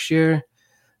roster next year.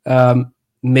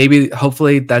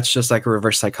 Hopefully that's just like a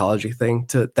reverse psychology thing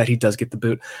that he does get the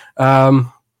boot. And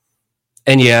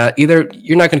yeah, either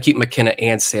you're not going to keep McKenna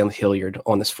and Sam Hilliard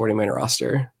on this 40-man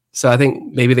roster. So I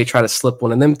think maybe they try to slip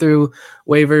one of them through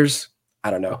waivers.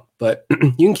 I don't know, but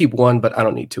you can keep one, but I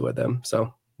don't need two of them.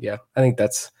 So yeah, I think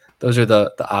those are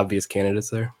the obvious candidates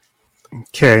there.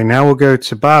 Okay, now we'll go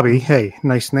to Bobby. Hey,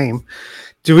 nice name.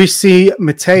 Do we see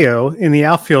Mateo in the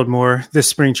outfield more this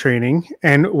spring training?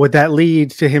 And would that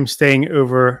lead to him staying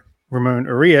over Ramon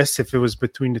Urias if it was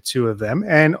between the two of them?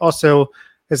 And also,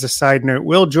 as a side note,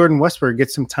 will Jordan Westburg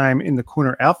get some time in the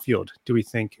corner outfield, do we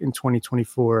think, in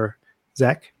 2024,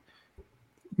 Zach?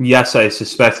 Yes, I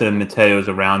suspect that if Mateo's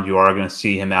around, you are going to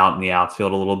see him out in the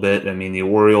outfield a little bit. I mean, the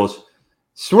Orioles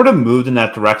sort of moved in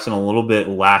that direction a little bit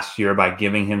last year by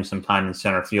giving him some time in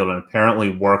center field and apparently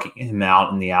working him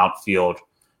out in the outfield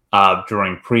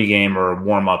during pregame or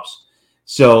warmups.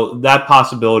 So that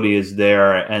possibility is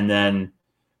there. And then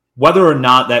whether or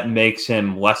not that makes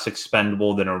him less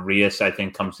expendable than Urias, I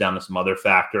think comes down to some other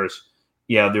factors.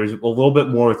 Yeah, there's a little bit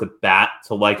more with the bat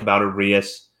to like about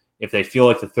Urias. If they feel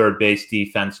like the third base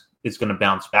defense is going to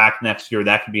bounce back next year,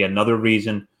 that could be another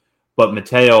reason. But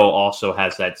Mateo also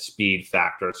has that speed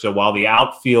factor. So while the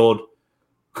outfield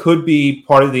could be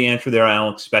part of the answer there, I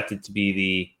don't expect it to be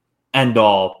the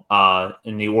end-all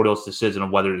in the Orioles' decision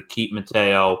of whether to keep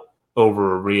Mateo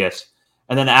over Urias.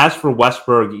 And then as for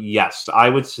Westburg, yes, I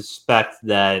would suspect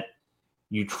that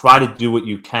you try to do what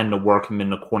you can to work him in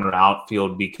the corner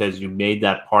outfield because you made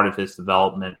that part of his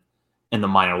development in the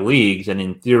minor leagues. And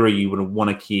in theory, you would want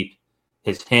to keep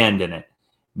his hand in it.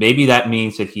 Maybe that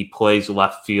means that he plays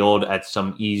left field at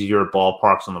some easier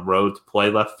ballparks on the road to play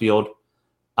left field.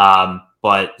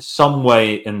 But in some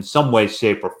way,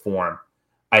 shape, or form,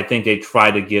 I think they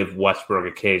try to give Westburg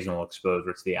occasional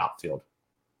exposure to the outfield.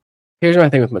 Here's my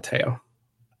thing with Mateo.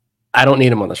 I don't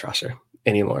need him on this roster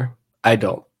anymore. I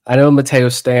don't. I know Mateo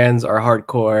stands are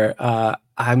hardcore.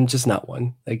 I'm just not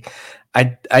one. Like,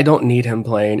 I don't need him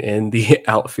playing in the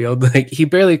outfield. Like, he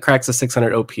barely cracks a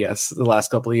 600 OPS the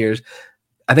last couple of years.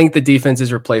 I think the defense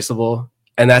is replaceable,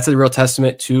 and that's a real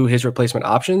testament to his replacement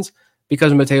options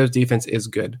because Mateo's defense is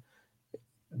good.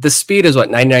 The speed is what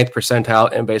 99th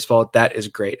percentile in baseball. That is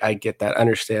great. I get that.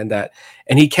 Understand that.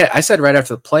 And he can't. I said right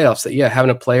after the playoffs that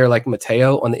having a player like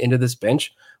Mateo on the end of this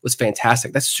bench was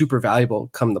fantastic. That's super valuable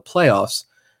come the playoffs.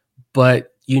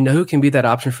 But you know who can be that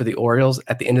option for the Orioles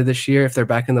at the end of this year if they're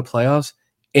back in the playoffs?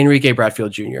 Enrique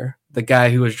Bradfield Jr., the guy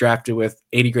who was drafted with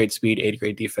 80 grade speed, 80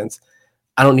 grade defense.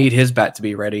 I don't need his bat to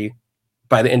be ready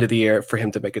by the end of the year for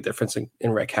him to make a difference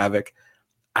and wreak havoc.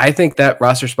 I think that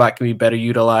roster spot can be better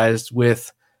utilized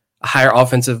with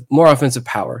a more offensive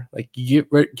power. Like, get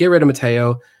rid of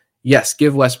Mateo. Yes,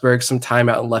 give Westberg some time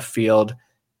out in left field.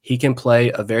 He can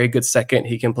play a very good second.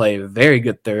 He can play a very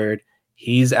good third.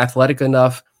 He's athletic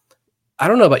enough. I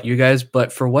don't know about you guys,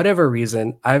 but for whatever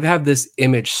reason, I've had this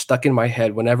image stuck in my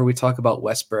head whenever we talk about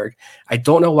Westberg. I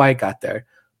don't know why it got there,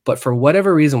 but for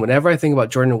whatever reason, whenever I think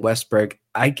about Jordan Westberg,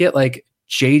 I get like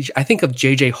I think of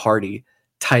JJ Hardy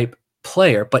type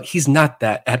player, but he's not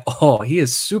that at all. He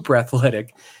is super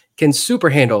athletic, can super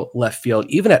handle left field,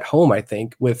 even at home, I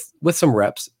think, with some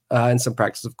reps and some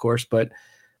practice, of course, but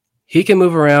he can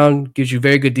move around, gives you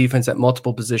very good defense at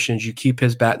multiple positions. You keep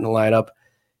his bat in the lineup,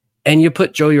 and you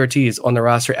put Joey Ortiz on the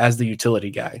roster as the utility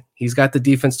guy. He's got the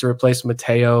defense to replace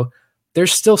Mateo.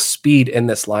 There's still speed in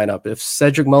this lineup. If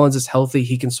Cedric Mullins is healthy,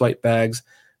 he can swipe bags.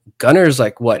 Gunner's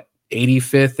like,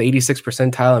 85th, 86th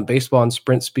percentile in baseball and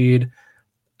sprint speed.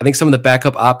 I think some of the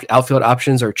backup outfield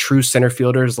options are true center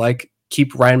fielders like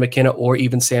keep Ryan McKenna or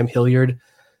even Sam Hilliard.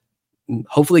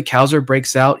 Hopefully Cowser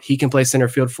breaks out. He can play center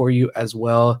field for you as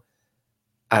well.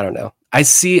 I don't know.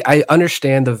 I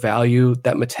understand the value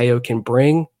that Mateo can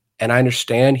bring, and I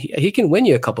understand he can win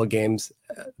you a couple of games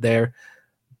there.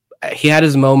 He had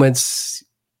his moments.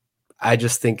 I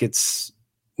just think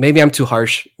maybe I'm too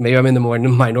harsh. Maybe I'm in the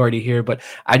minority here, but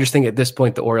I just think at this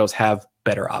point the Orioles have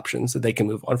better options that they can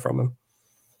move on from him.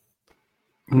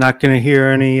 I'm not going to hear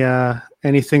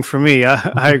anything from me.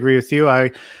 I agree with you.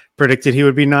 I predicted he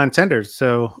would be non-tendered,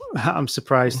 so I'm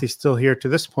surprised he's still here to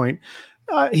this point.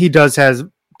 He does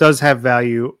have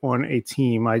value on a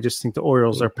team. I just think the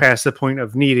Orioles are past the point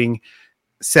of needing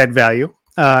said value.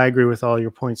 I agree with all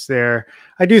your points there.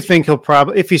 I do think he'll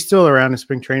probably, if he's still around in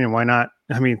spring training, why not?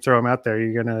 I mean, throw him out there.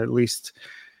 You're going to at least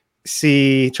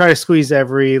try to squeeze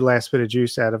every last bit of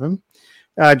juice out of him.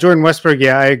 Jordan Westberg,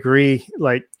 I agree.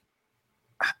 Like,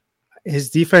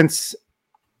 his defense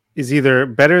is either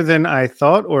better than I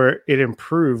thought or it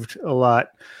improved a lot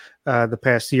the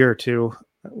past year or two.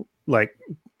 Like,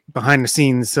 behind the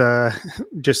scenes,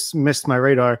 just missed my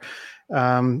radar.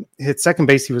 At second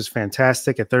base, he was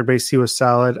fantastic. At third base, he was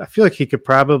solid. I feel like he could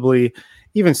probably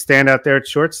even stand out there at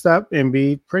shortstop and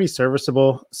be pretty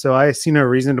serviceable. So I see no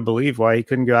reason to believe why he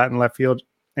couldn't go out in left field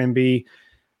and be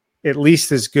at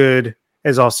least as good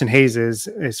as Austin Hayes is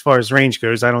as far as range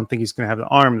goes. I don't think he's going to have the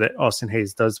arm that Austin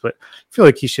Hayes does, but I feel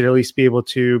like he should at least be able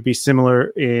to be similar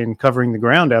in covering the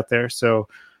ground out there. So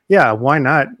yeah, why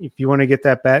not? If you want to get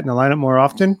that bat in the lineup more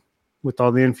often with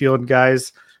all the infield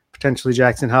guys, potentially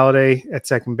Jackson Holiday at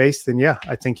second base, then yeah,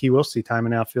 I think he will see time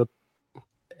in outfield.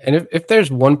 And if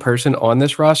there's one person on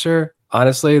this roster,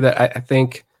 honestly, that I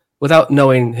think, without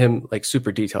knowing him like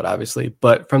super detailed, obviously,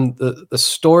 but from the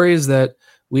stories that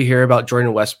we hear about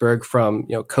Jordan Westberg from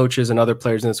coaches and other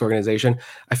players in this organization,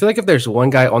 I feel like if there's one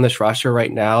guy on this roster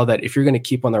right now that if you're going to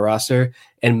keep on the roster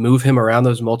and move him around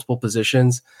those multiple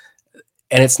positions,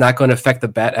 and it's not going to affect the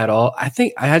bat at all, I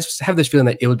think I just have this feeling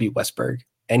that it would be Westberg,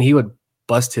 and he would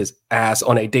bust his ass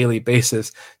on a daily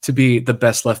basis to be the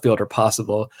best left fielder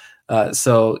possible.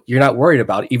 So you're not worried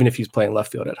about it, even if he's playing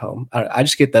left field at home. I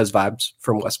just get those vibes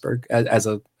from Westberg as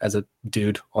a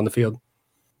dude on the field.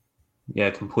 Yeah,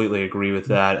 I completely agree with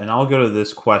that. And I'll go to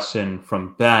this question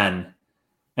from Ben.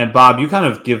 And Bob, you kind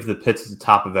of give the pits at the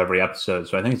top of every episode,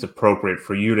 so I think it's appropriate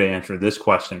for you to answer this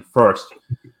question first.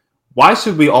 Why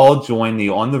should we all join the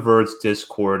On the Verge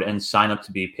Discord and sign up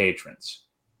to be patrons?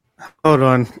 Hold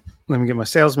on. Let me get my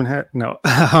salesman hat. No.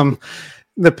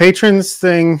 The patrons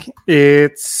thing,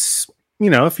 it's,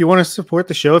 if you want to support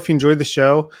the show, if you enjoyed the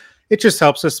show, it just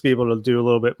helps us be able to do a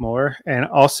little bit more. And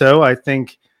also, I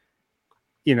think,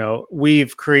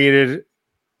 we've created,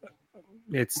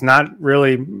 it's not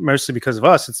really mostly because of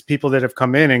us. It's people that have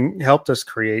come in and helped us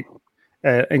create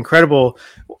an incredible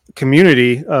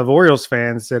community of Orioles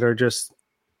fans that are just,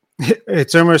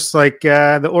 it's almost like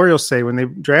the Orioles say when they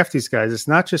draft these guys, it's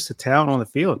not just a talent on the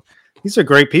field. These are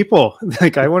great people.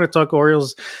 Like, I want to talk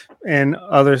Orioles and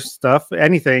other stuff,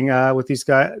 anything with these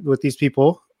guys, with these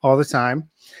people. all the time.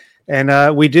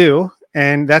 And we do.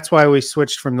 And that's why we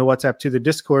switched from the WhatsApp to the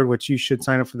Discord, which you should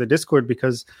sign up for the Discord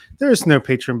because there's no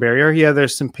patron barrier. Yeah,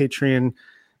 there's some Patreon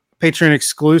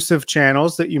exclusive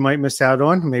channels that you might miss out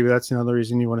on. Maybe that's another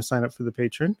reason you want to sign up for the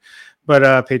Patreon. But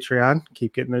Patreon,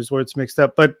 keep getting those words mixed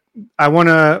up. But I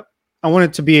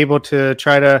wanted to be able to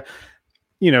try to,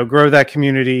 grow that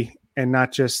community and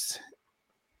not just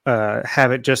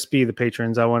have it just be the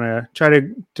patrons. I want to try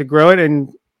to grow it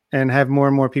and have more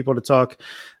and more people to talk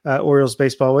Orioles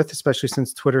baseball with, especially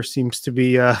since Twitter seems to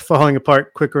be falling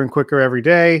apart quicker and quicker every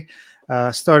day.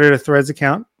 Started a Threads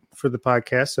account for the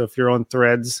podcast. So if you're on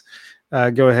Threads,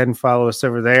 go ahead and follow us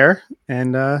over there.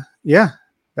 And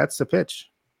that's the pitch.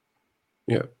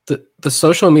 Yeah. The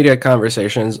social media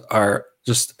conversations are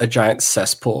just a giant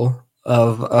cesspool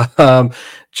of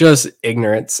just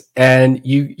ignorance, and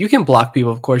you can block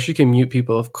people, of course, you can mute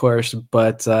people, of course,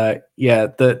 but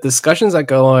the discussions that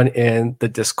go on in the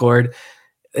Discord,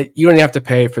 you don't even have to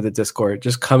pay for the Discord.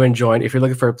 Just come and join if you're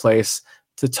looking for a place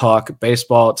to talk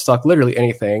baseball, to talk literally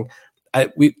anything.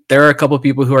 There are a couple of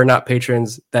people who are not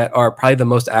patrons that are probably the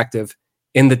most active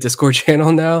in the Discord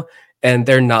channel now, and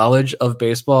their knowledge of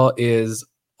baseball is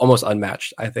almost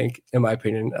unmatched, I think, in my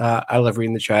opinion. I love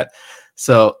reading the chat.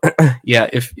 So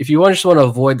if you just want to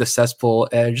avoid the cesspool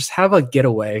and just have a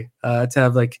getaway to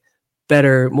have like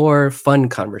better, more fun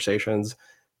conversations,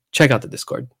 check out the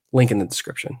Discord. Link in the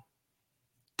description.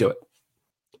 Do it.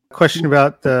 Question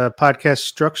about the podcast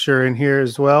structure in here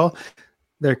as well.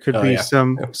 There could be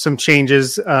some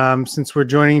changes since we're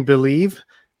joining the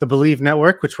Believe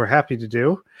Network, which we're happy to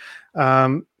do.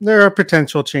 There are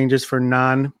potential changes for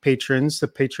non-patrons. The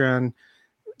Patreon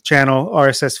channel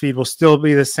RSS feed will still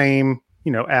be the same,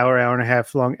 hour and a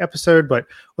half long episode, but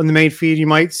on the main feed, you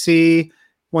might see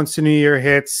once the new year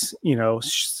hits,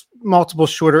 multiple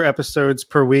shorter episodes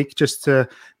per week, just to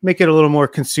make it a little more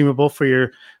consumable for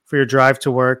your drive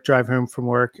to work, drive home from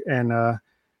work. And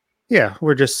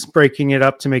we're just breaking it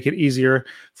up to make it easier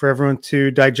for everyone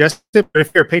to digest it. But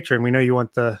if you're a patron, we know you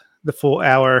want the full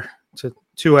hour to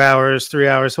 2 hours, 3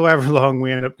 hours, however long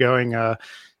we end up going,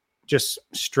 just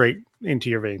straight into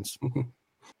your veins.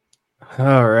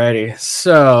 Alrighty.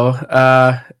 So,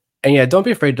 don't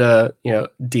be afraid to,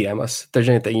 DM us if there's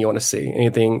anything you want to see,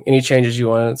 any changes you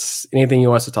want, anything you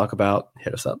want us to talk about,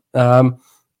 hit us up.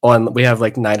 We have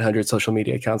like 900 social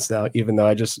media accounts now, even though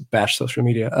I just bashed social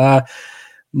media.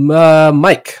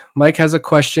 Mike has a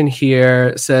question here.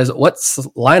 It says, what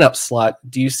lineup slot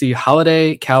do you see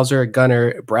Holiday, Cowser,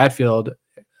 Gunnar, Bradfield,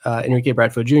 Enrique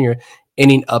Bradfield Jr.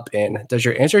 inning up in? Does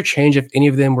your answer change if any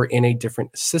of them were in a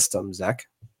different system, Zach?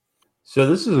 So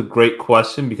this is a great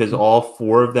question because all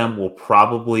four of them will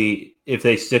probably, if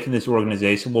they stick in this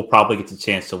organization, will probably get the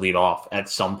chance to lead off at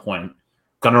some point.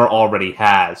 Gunnar already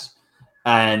has.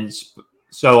 And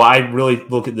so I really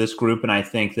look at this group and I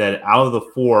think that out of the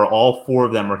four, all four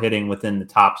of them are hitting within the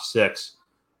top six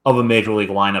of a major league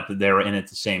lineup that they're in at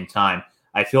the same time.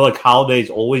 I feel like Holiday's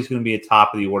always going to be a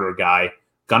top of the order guy.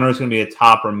 Gunnar is going to be a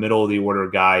top or middle of the order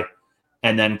guy.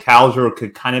 And then Cowser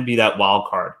could kind of be that wild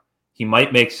card. He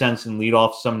might make sense in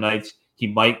leadoff some nights. He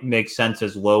might make sense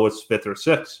as low as fifth or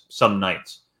sixth some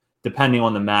nights, depending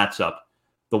on the matchup.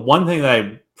 The one thing that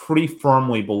I pretty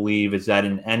firmly believe is that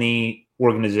in any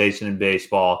organization in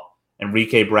baseball,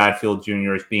 Enrique Bradfield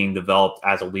Jr. is being developed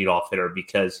as a leadoff hitter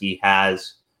because he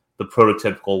has the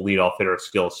prototypical leadoff hitter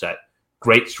skill set.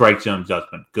 Great strike zone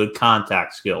judgment, good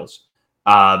contact skills,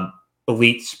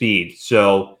 elite speed.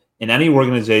 So in any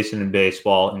organization in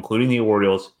baseball, including the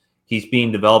Orioles, he's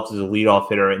being developed as a leadoff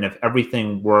hitter. And if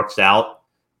everything works out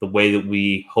the way that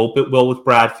we hope it will with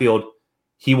Bradfield,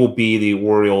 he will be the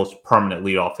Orioles' permanent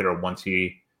leadoff hitter once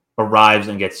he arrives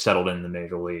and gets settled in the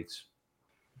major leagues.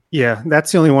 Yeah,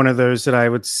 that's the only one of those that I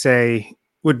would say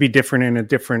would be different in a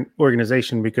different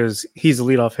organization because he's a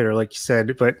leadoff hitter, like you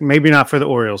said, but maybe not for the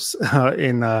Orioles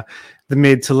in the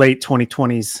mid to late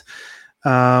 2020s.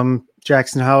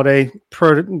 Jackson Holiday,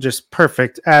 just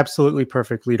perfect, absolutely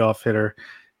perfect leadoff hitter.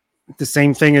 The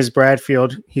same thing as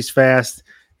Bradfield. He's fast,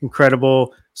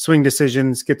 incredible swing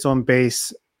decisions, gets on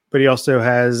base, but he also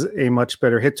has a much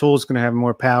better hit tool. He's going to have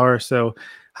more power. So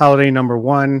Holiday, number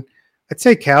one. I'd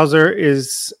say Cowser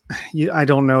is, I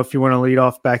don't know if you want to lead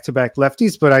off back-to-back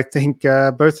lefties, but I think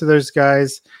both of those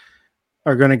guys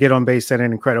are going to get on base at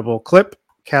an incredible clip.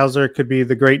 Cowser could be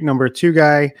the great number two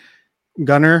guy.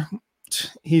 Gunnar,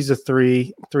 he's a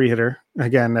three hitter.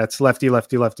 Again, that's lefty,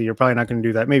 lefty, lefty. You're probably not going to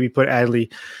do that. Maybe put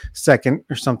Adley second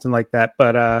or something like that.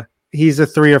 But he's a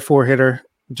 3 or 4 hitter.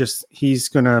 Just he's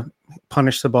going to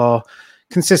punish the ball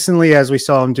consistently as we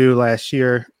saw him do last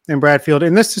year. And Bradfield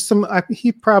in this system,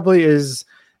 he probably is.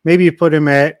 Maybe you put him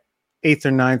at 8th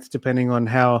or ninth, depending on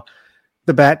how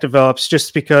the bat develops,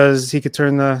 just because he could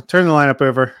turn the lineup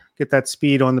over, get that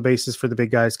speed on the bases for the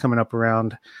big guys coming up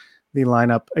around the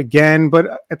lineup again.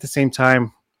 But at the same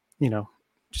time,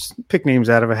 just pick names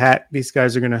out of a hat. These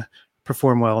guys are going to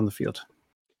perform well on the field.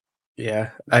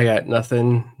 Yeah, I got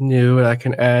nothing new that I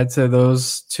can add to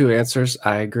those two answers.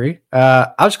 I agree.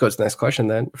 I'll just go to the next question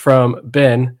then from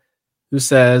Ben, who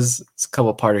says, it's a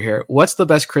couple parter here. What's the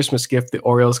best Christmas gift the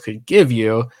Orioles could give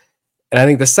you? And I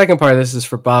think the second part of this is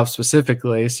for Bob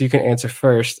specifically, so you can answer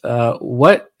first.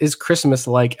 What is Christmas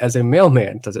like as a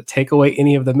mailman? Does it take away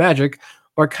any of the magic,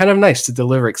 or kind of nice to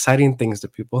deliver exciting things to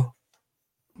people?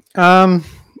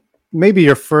 Maybe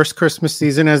your first Christmas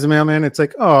season as a mailman, it's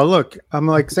like, oh, look, I'm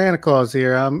like Santa Claus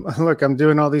here. I'm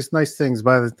doing all these nice things.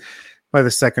 By the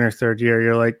second or third year,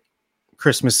 you're like,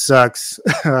 Christmas sucks.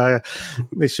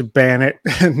 They should ban it.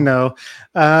 No,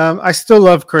 I still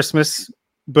love Christmas,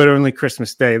 but only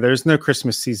Christmas Day. There's no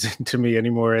Christmas season to me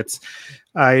anymore.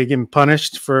 I get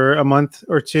punished for a month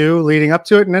or two leading up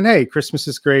to it, and then hey, Christmas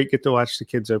is great. Get to watch the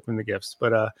kids open the gifts.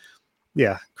 But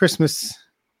yeah, Christmas.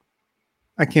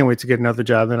 I can't wait to get another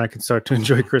job, then I can start to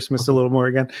enjoy Christmas a little more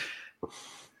again.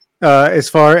 As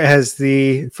far as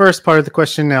the first part of the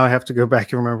question, now I have to go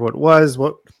back and remember what it was.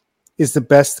 What is the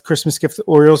best Christmas gift the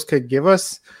Orioles could give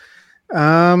us?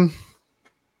 Corbin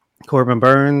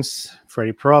Burns,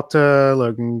 Freddie Peralta,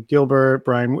 Logan Gilbert,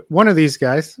 Brian, one of these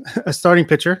guys, a starting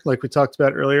pitcher, like we talked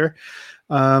about earlier.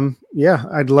 Yeah,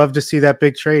 I'd love to see that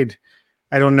big trade.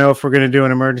 I don't know if we're going to do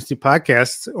an emergency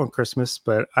podcast on Christmas,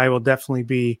 but I will definitely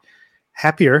be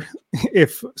happier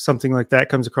if something like that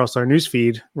comes across our news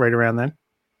feed right around then.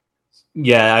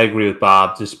 Yeah, I agree with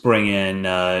Bob. Just bring in,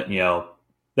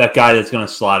 that guy that's going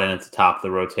to slot in at the top of the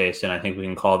rotation. I think we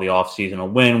can call the offseason a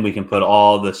win. We can put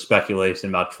all the speculation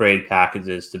about trade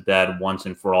packages to bed once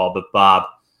and for all. But Bob,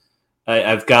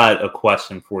 I've got a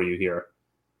question for you here.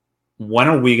 When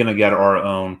are we going to get our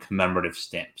own commemorative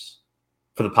stamps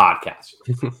for the podcast?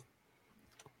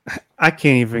 I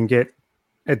can't even get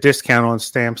a discount on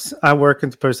stamps. I work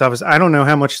at the post office. I don't know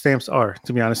how much stamps are,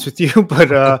 to be honest with you,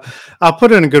 but I'll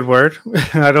put in a good word.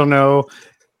 I don't know.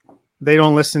 They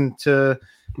don't listen to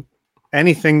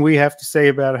anything we have to say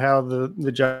about how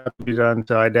the job will be done,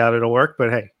 so I doubt it'll work, but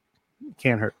hey, it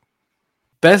can't hurt.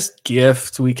 Best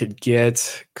gift we could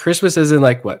get. Christmas is in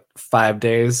 5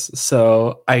 days,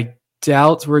 so I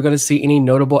doubt we're going to see any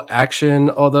notable action,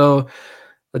 although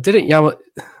I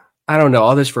don't know,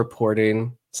 all this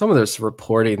reporting. Some of this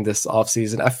reporting this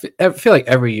offseason, I feel like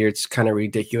every year it's kind of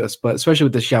ridiculous, but especially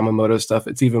with this Yamamoto stuff,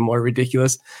 it's even more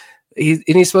ridiculous.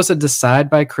 He's supposed to decide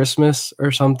by Christmas or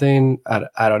something.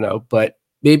 I don't know, but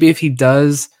maybe if he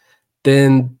does,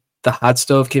 then the hot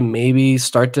stove can maybe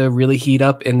start to really heat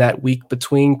up in that week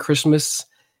between Christmas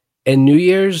and New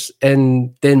Year's.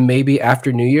 And then maybe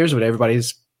after New Year's, when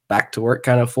everybody's back to work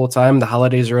kind of full time, the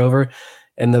holidays are over,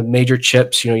 and the major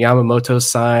chips, Yamamoto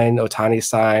signed, Ohtani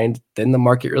signed, then the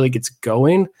market really gets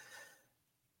going.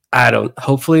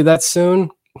 Hopefully that's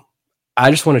soon. I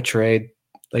just want to trade.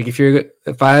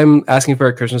 If I'm asking for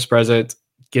a Christmas present,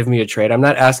 give me a trade. I'm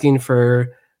not asking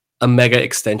for a mega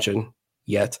extension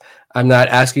yet. I'm not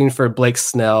asking for Blake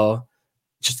Snell.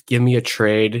 Just give me a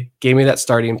trade. Give me that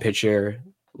starting pitcher.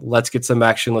 Let's get some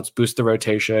action. Let's boost the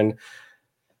rotation.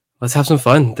 Let's have some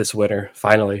fun this winter,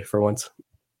 finally, for once.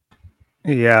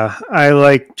 Yeah, I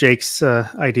like Jake's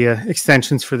idea.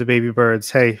 Extensions for the baby birds.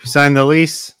 Hey, sign the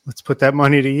lease. Let's put that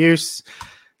money to use.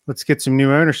 Let's get some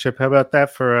new ownership. How about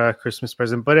that for a Christmas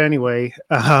present? But anyway,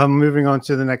 moving on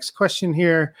to the next question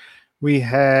here. We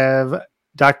have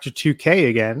Dr. 2K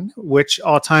again. Which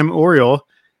all-time Oriole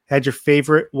had your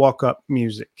favorite walk-up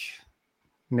music?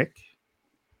 Nick?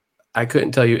 I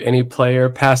couldn't tell you any player,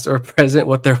 past or present,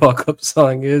 what their walk-up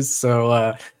song is.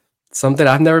 So something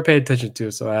I've never paid attention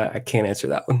to, so I can't answer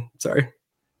that one. Sorry.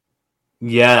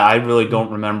 Yeah, I really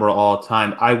don't remember all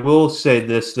time. I will say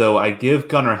this, though. I give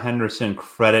Gunnar Henderson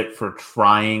credit for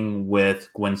trying with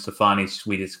Gwen Stefani's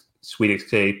Sweet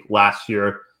Escape last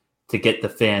year to get the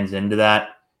fans into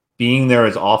that. Being there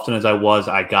as often as I was,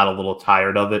 I got a little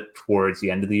tired of it towards the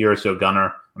end of the year. So,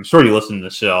 Gunnar, I'm sure you listen to the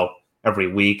show every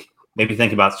week. Maybe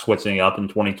think about switching up in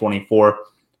 2024.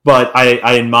 But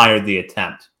I admired the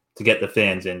attempt to get the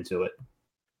fans into it.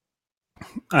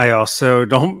 I also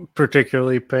don't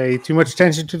particularly pay too much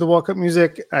attention to the walk-up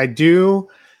music. I do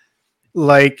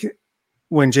like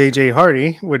when JJ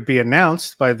Hardy would be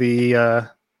announced by the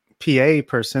PA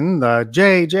person, the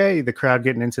JJ, the crowd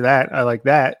getting into that. I like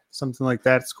that. Something like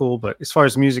that's cool. But as far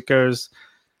as music goes,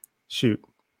 shoot,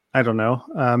 I don't know.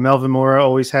 Melvin Mora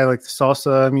always had the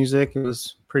salsa music. It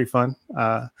was pretty fun.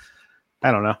 I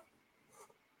don't know.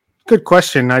 good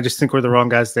question. I just think we're the wrong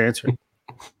guys to answer it.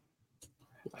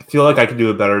 I feel like I could do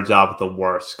a better job with the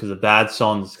worst because a bad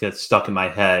song gets stuck in my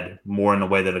head more in the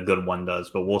way that a good one does,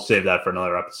 but we'll save that for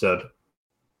another episode.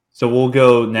 So we'll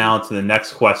go now to the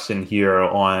next question here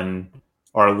on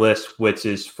our list, which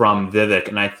is from Vivek.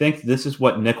 And I think this is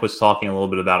what Nick was talking a little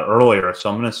bit about earlier. So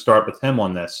I'm going to start with him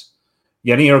on this.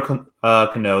 Yennier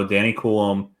Cano, Danny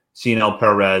Coulomb, Cianel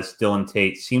Perez, Dylan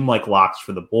Tate seem like locks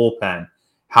for the bullpen.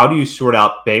 How do you sort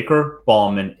out Baker,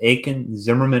 Ballman, Aiken,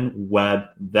 Zimmerman, Webb,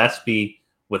 Vespi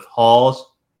with Hall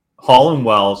and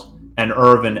Wells, and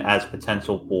Irvin as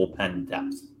potential bullpen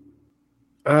depth?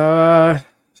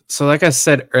 So like I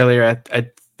said earlier, I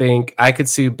think I could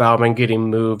see Bauman getting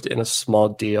moved in a small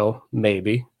deal,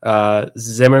 maybe.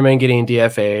 Zimmerman getting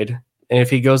DFA'd. And if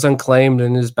he goes unclaimed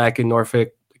and is back in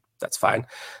Norfolk, that's fine.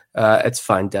 It's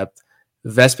fine depth.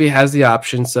 Vespi has the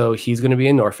option, so he's going to be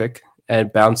in Norfolk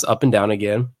and bounce up and down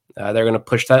again. They're going to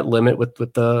push that limit with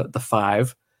the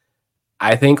 5.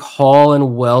 I think Hall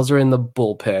and Wells are in the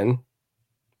bullpen.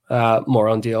 More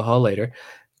on DL Hall later.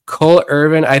 Cole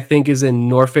Irvin, I think, is in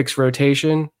Norfolk's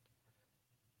rotation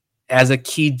as a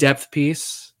key depth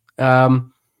piece.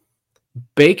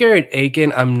 Baker and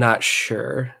Aiken, I'm not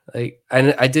sure. Like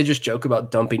I did just joke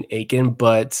about dumping Aiken,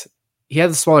 but he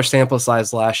had the smaller sample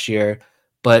size last year.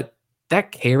 But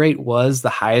that K rate was the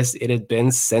highest it had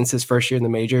been since his first year in the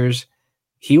majors.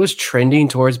 He was trending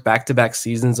towards back-to-back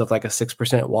seasons of like a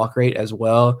 6% walk rate as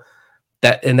well.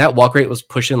 That walk rate was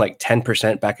pushing like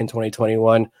 10% back in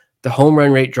 2021. The home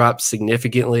run rate dropped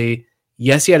significantly.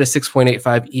 Yes, he had a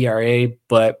 6.85 ERA,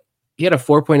 but he had a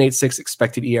 4.86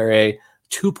 expected ERA,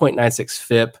 2.96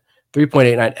 FIP,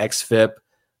 3.89 xFIP,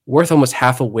 worth almost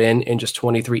half a win in just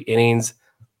 23 innings.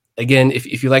 Again,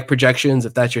 if you like projections,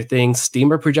 if that's your thing,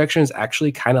 Steamer projections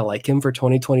actually kind of like him for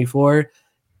 2024.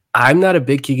 I'm not a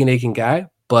big Keegan Aiken guy,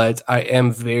 but I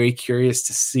am very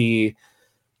curious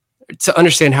to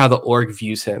understand how the org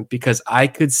views him, because I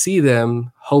could see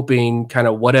them hoping kind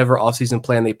of whatever offseason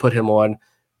plan they put him on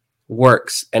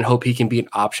works and hope he can be an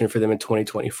option for them in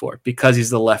 2024 because he's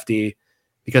the lefty,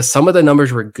 because some of the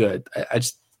numbers were good.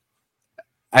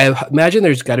 I imagine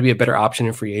there's got to be a better option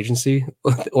in free agency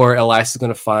or Elias is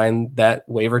going to find that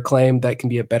waiver claim that can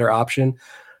be a better option.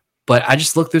 But I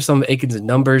just looked through some of Aiken's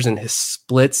numbers and his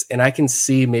splits, and I can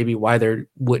see maybe why they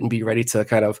wouldn't be ready to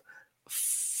kind of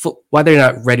why they're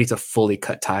not ready to fully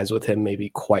cut ties with him maybe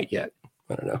quite yet.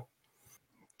 I don't know.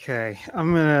 Okay,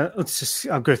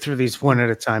 I'll go through these one at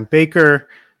a time. Baker,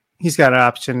 he's got an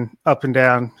option up and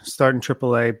down, starting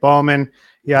AAA. Ballman,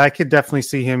 yeah, I could definitely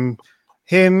see him,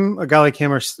 a guy like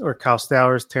him or Kyle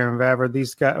Stowers, Taron Vavra,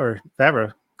 these guys, or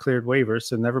Vavra cleared waivers,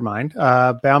 so never mind.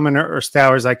 Bauman or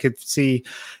Stowers, I could see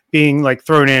being like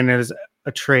thrown in as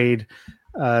a trade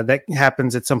that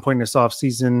happens at some point in this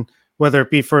offseason, whether it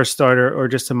be for a starter or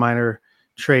just a minor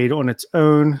trade on its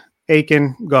own.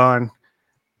 Aiken, gone.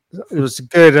 It was a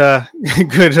good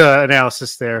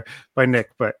analysis there by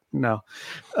Nick, but no.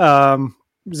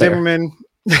 Zimmerman,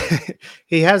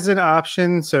 he has an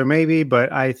option, so maybe,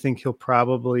 but I think he'll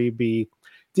probably be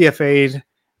DFA'd.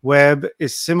 Webb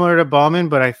is similar to Ballman,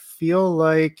 but I feel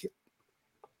like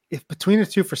if between the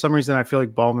two, for some reason, I feel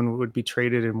like Ballman would be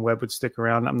traded and Webb would stick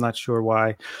around. I'm not sure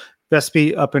why.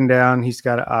 Vespi up and down. He's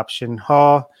got an option.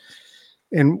 Hall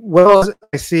and Wells,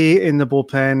 I see in the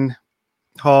bullpen.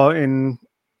 Hall in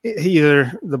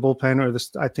either the bullpen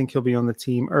or I think he'll be on the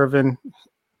team. Irvin,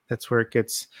 that's where it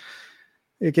gets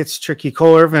tricky.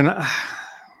 Cole Irvin,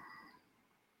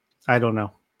 I don't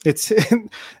know. The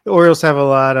Orioles have a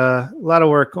lot of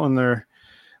work on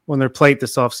their plate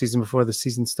this offseason before the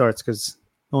season starts because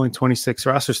only 26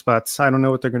 roster spots. I don't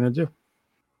know what they're going to do.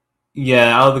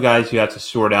 Yeah, out of the guys you have to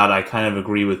sort out, I kind of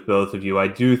agree with both of you. I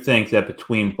do think that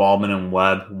between Ballman and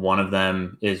Webb, one of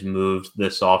them is moved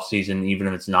this offseason, even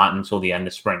if it's not until the end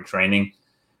of spring training,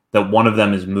 that one of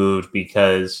them is moved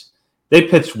because they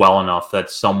pitched well enough that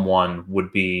someone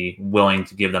would be willing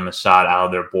to give them a shot out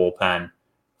of their bullpen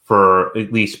for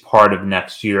at least part of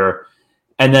next year.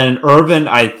 And then Irvin,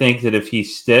 I think that if he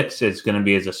sticks, it's going to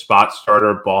be as a spot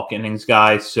starter, bulk innings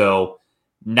guy. So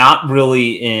not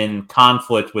really in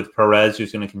conflict with Perez,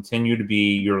 who's going to continue to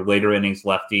be your later innings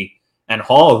lefty, and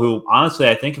Hall, who honestly,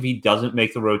 I think if he doesn't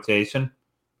make the rotation,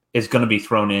 is going to be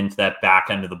thrown into that back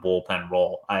end of the bullpen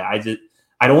role. I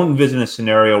don't envision a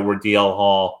scenario where DL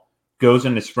Hall goes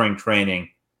into spring training,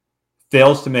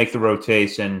 fails to make the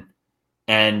rotation,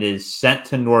 and is sent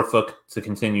to Norfolk to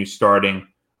continue starting,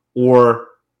 or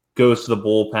goes to the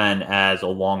bullpen as a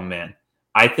long man.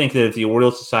 I think that if the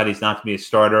Orioles decide he's not to be a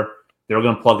starter, they're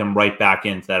going to plug him right back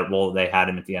into that role they had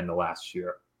him at the end of last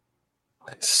year.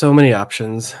 So many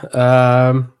options,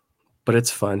 but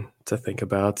it's fun to think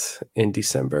about in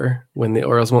December when the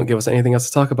Orioles won't give us anything else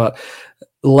to talk about.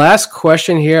 Last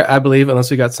question here, I believe,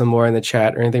 unless we got some more in the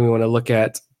chat or anything we want to look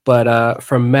at. But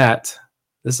from Matt,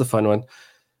 this is a fun one.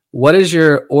 What is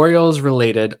your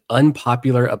Orioles-related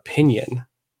unpopular opinion?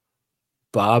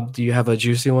 Bob, do you have a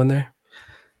juicy one there?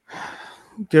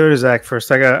 Go to Zach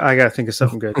first. I got to think of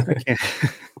something good. I can't.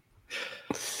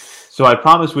 So I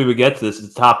promised we would get to this at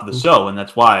the top of the show, and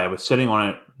that's why I was sitting on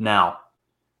it now.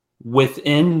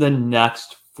 Within the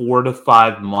next 4 to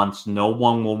 5 months, no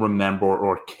one will remember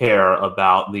or care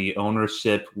about the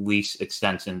ownership lease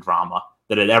extension drama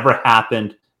that had ever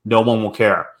happened. No one will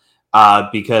care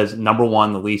because, number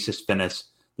one, the lease is finished.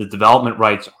 The development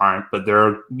rights aren't, but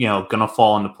they're going to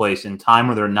fall into place in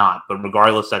time or they're not. But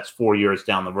regardless, that's 4 years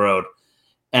down the road.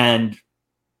 And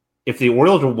if the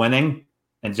Orioles are winning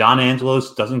and John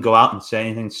Angelos doesn't go out and say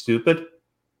anything stupid,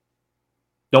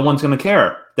 no one's going to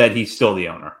care that he's still the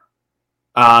owner.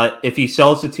 If he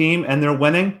sells the team and they're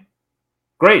winning,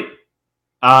 great.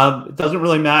 It doesn't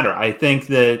really matter. I think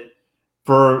that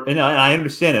and I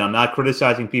understand it. I'm not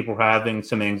criticizing people for having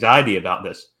some anxiety about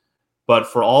this. But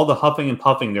for all the huffing and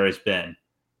puffing there has been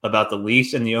about the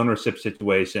lease and the ownership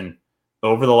situation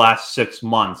over the last 6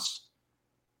 months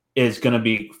is going to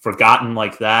be forgotten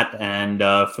like that. And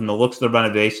from the looks of the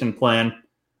renovation plan,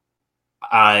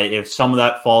 if some of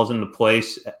that falls into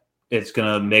place, it's going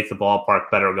to make the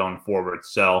ballpark better going forward.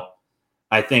 So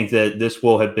I think that this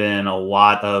will have been a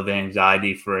lot of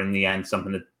anxiety for, in the end,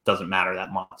 something that doesn't matter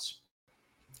that much.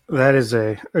 That is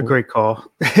a great call.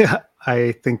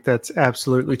 I think that's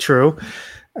absolutely true.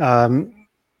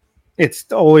 It's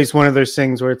always one of those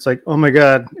things where it's like, oh my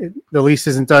God, the lease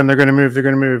isn't done. They're going to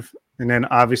move. And then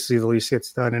obviously the lease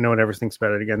gets done and no one ever thinks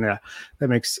about it again. Yeah, that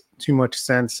makes too much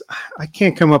sense. I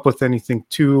can't come up with anything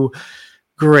too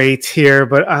great here,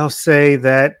 but I'll say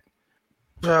that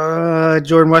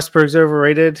Jordan Westburg's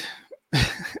overrated.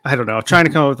 I don't know. I'm trying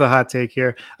to come up with a hot take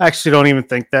here. I actually don't even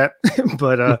think that,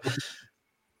 but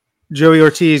Joey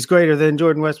Ortiz greater than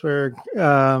Jordan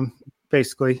Westburg.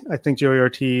 Basically, I think Joey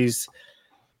Ortiz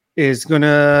is going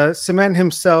to cement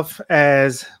himself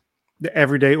as the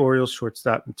everyday Orioles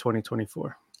shortstop in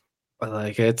 2024. I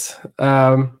like it.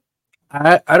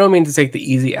 I don't mean to take the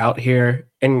easy out here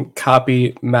and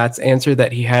copy Matt's answer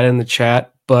that he had in the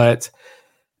chat, but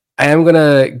I am going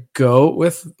to go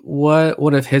with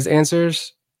one of his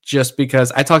answers just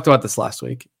because I talked about this last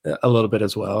week a little bit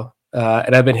as well,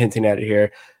 and I've been hinting at it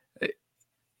here.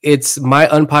 It's my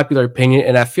unpopular opinion,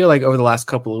 and I feel like over the last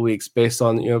couple of weeks, based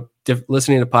on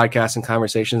listening to podcasts and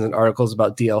conversations and articles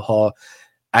about DL Hall,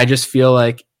 I just feel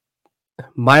like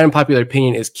my unpopular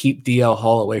opinion is keep DL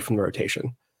Hall away from the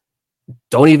rotation.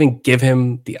 Don't even give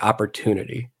him the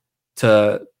opportunity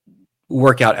to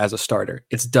work out as a starter.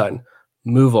 It's done.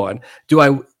 Move on. Do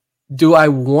I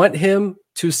want him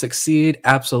to succeed?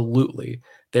 Absolutely.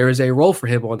 There is a role for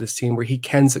him on this team where he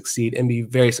can succeed and be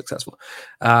very successful.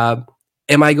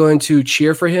 Am I going to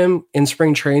cheer for him in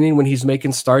spring training when he's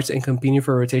making starts and competing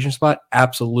for a rotation spot?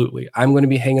 Absolutely. I'm going to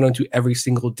be hanging on to every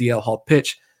single DL Hall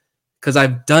pitch because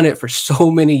I've done it for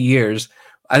so many years.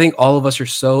 I think all of us are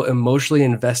so emotionally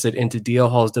invested into DL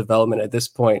Hall's development at this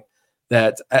point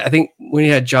that I think when he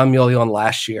had John Muley on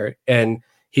last year and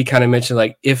he kind of mentioned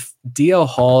like if DL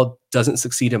Hall doesn't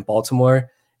succeed in Baltimore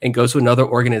and goes to another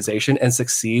organization and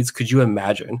succeeds, could you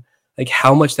imagine like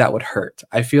how much that would hurt?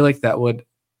 I feel like that would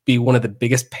be one of the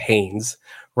biggest pains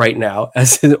right now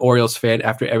as an Orioles fan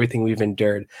after everything we've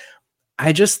endured.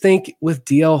 I just think with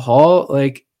DL Hall,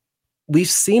 like we've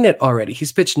seen it already.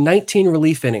 He's pitched 19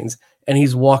 relief innings and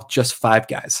he's walked just 5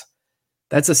 guys.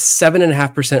 That's a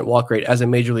 7.5% walk rate as a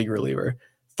major league reliever.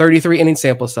 33 inning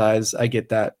sample size. I get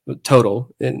that total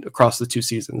across the 2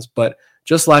 seasons, but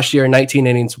just last year, 19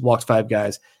 innings, walked 5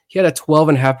 guys. He had a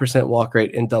 12.5% walk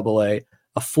rate in AA,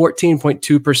 a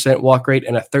 14.2% walk rate,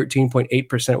 and a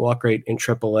 13.8% walk rate in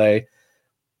AAA,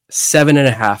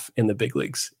 7.5 in the big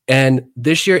leagues. And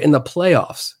this year in the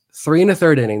playoffs, 3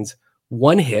 1/3 innings,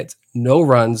 1 hit, no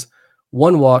runs,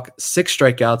 1 walk, 6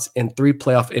 strikeouts, and 3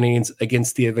 playoff innings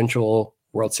against the eventual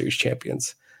World Series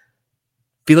champions.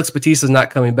 Felix Bautista is not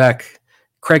coming back.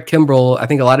 Craig Kimbrell, I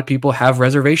think a lot of people have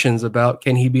reservations about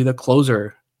can he be the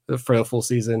closer for a full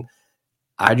season.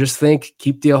 I just think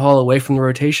keep DL Hall away from the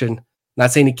rotation.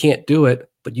 Not saying he can't do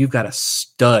it, but you've got a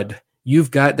stud. There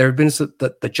have been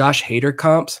the Josh Hader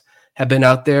comps have been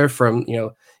out there from,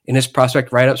 in his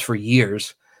prospect write-ups for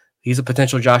years. He's a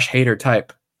potential Josh Hader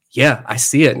type. Yeah, I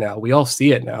see it now. We all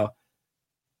see it now.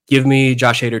 Give me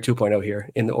Josh Hader 2.0 here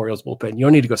in the Orioles bullpen. You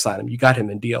don't need to go sign him. You got him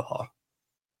in DL Hall.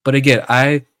 But again,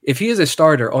 if he is a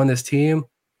starter on this team,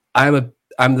 I'm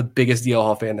the biggest DL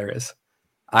Hall fan there is.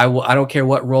 I don't care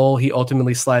what role he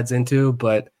ultimately slides into,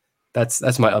 but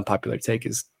that's my unpopular take,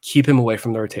 is keep him away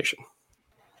from the rotation.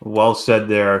 Well said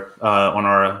there on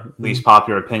our least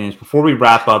popular opinions. Before we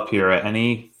wrap up here,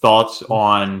 any thoughts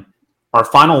on our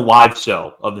final live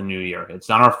show of the new year? It's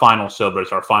not our final show, but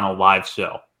it's our final live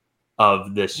show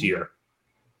of this year.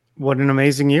 What an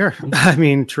amazing year. I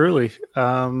mean, truly.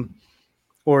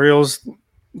 Orioles,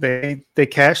 they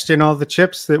cashed in all the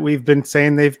chips that we've been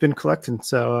saying they've been collecting.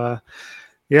 So,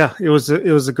 yeah, it was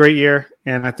a great year,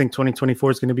 and I think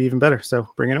 2024 is going to be even better. So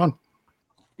bring it on.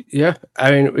 Yeah,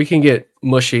 I mean, we can get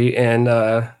mushy in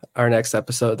our next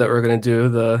episode that we're going to do,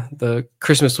 the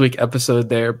Christmas week episode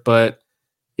there. But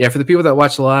yeah, for the people that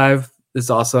watch live, it's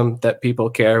awesome that people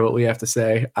care what we have to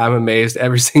say. I'm amazed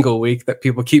every single week that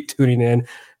people keep tuning in.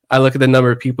 I look at the number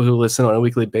of people who listen on a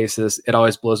weekly basis. It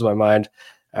always blows my mind.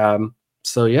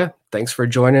 So yeah, thanks for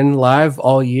joining live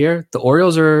all year. The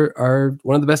Orioles are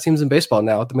one of the best teams in baseball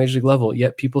now at the major league level,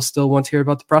 yet people still want to hear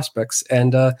about the prospects,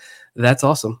 and that's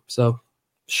awesome. So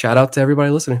shout out to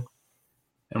everybody listening.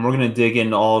 And we're going to dig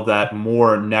into all of that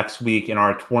more next week in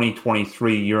our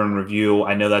 2023 year in review.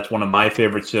 I know that's one of my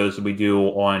favorite shows that we do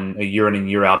on a year in and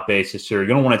year out basis. So you're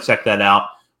going to want to check that out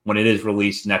when it is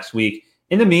released next week.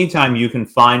 In the meantime, you can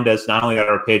find us not only at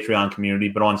our Patreon community,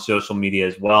 but on social media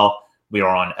as well. We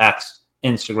are on X,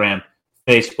 Instagram,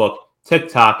 Facebook,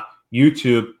 TikTok,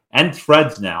 YouTube, and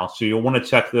Threads now. So you'll want to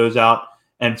check those out,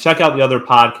 and check out the other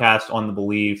podcasts on the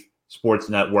Believe Sports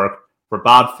Network. For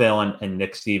Bob Phelan and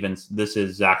Nick Stevens, this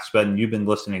is Zach Spedden. You've been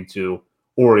listening to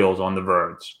Orioles on the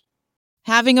Verge.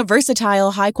 Having a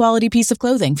versatile, high-quality piece of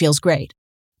clothing feels great.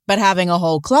 But having a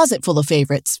whole closet full of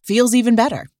favorites feels even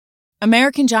better.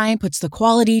 American Giant puts the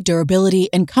quality, durability,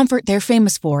 and comfort they're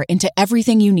famous for into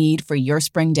everything you need for your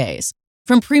spring days.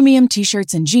 From premium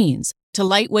t-shirts and jeans to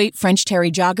lightweight French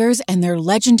terry joggers and their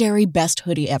legendary best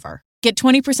hoodie ever. Get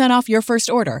 20% off your first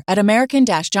order at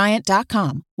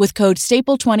American-Giant.com with code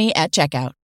STAPLE20 at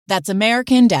checkout. That's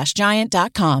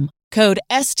American-Giant.com, code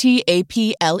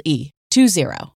STAPLE20.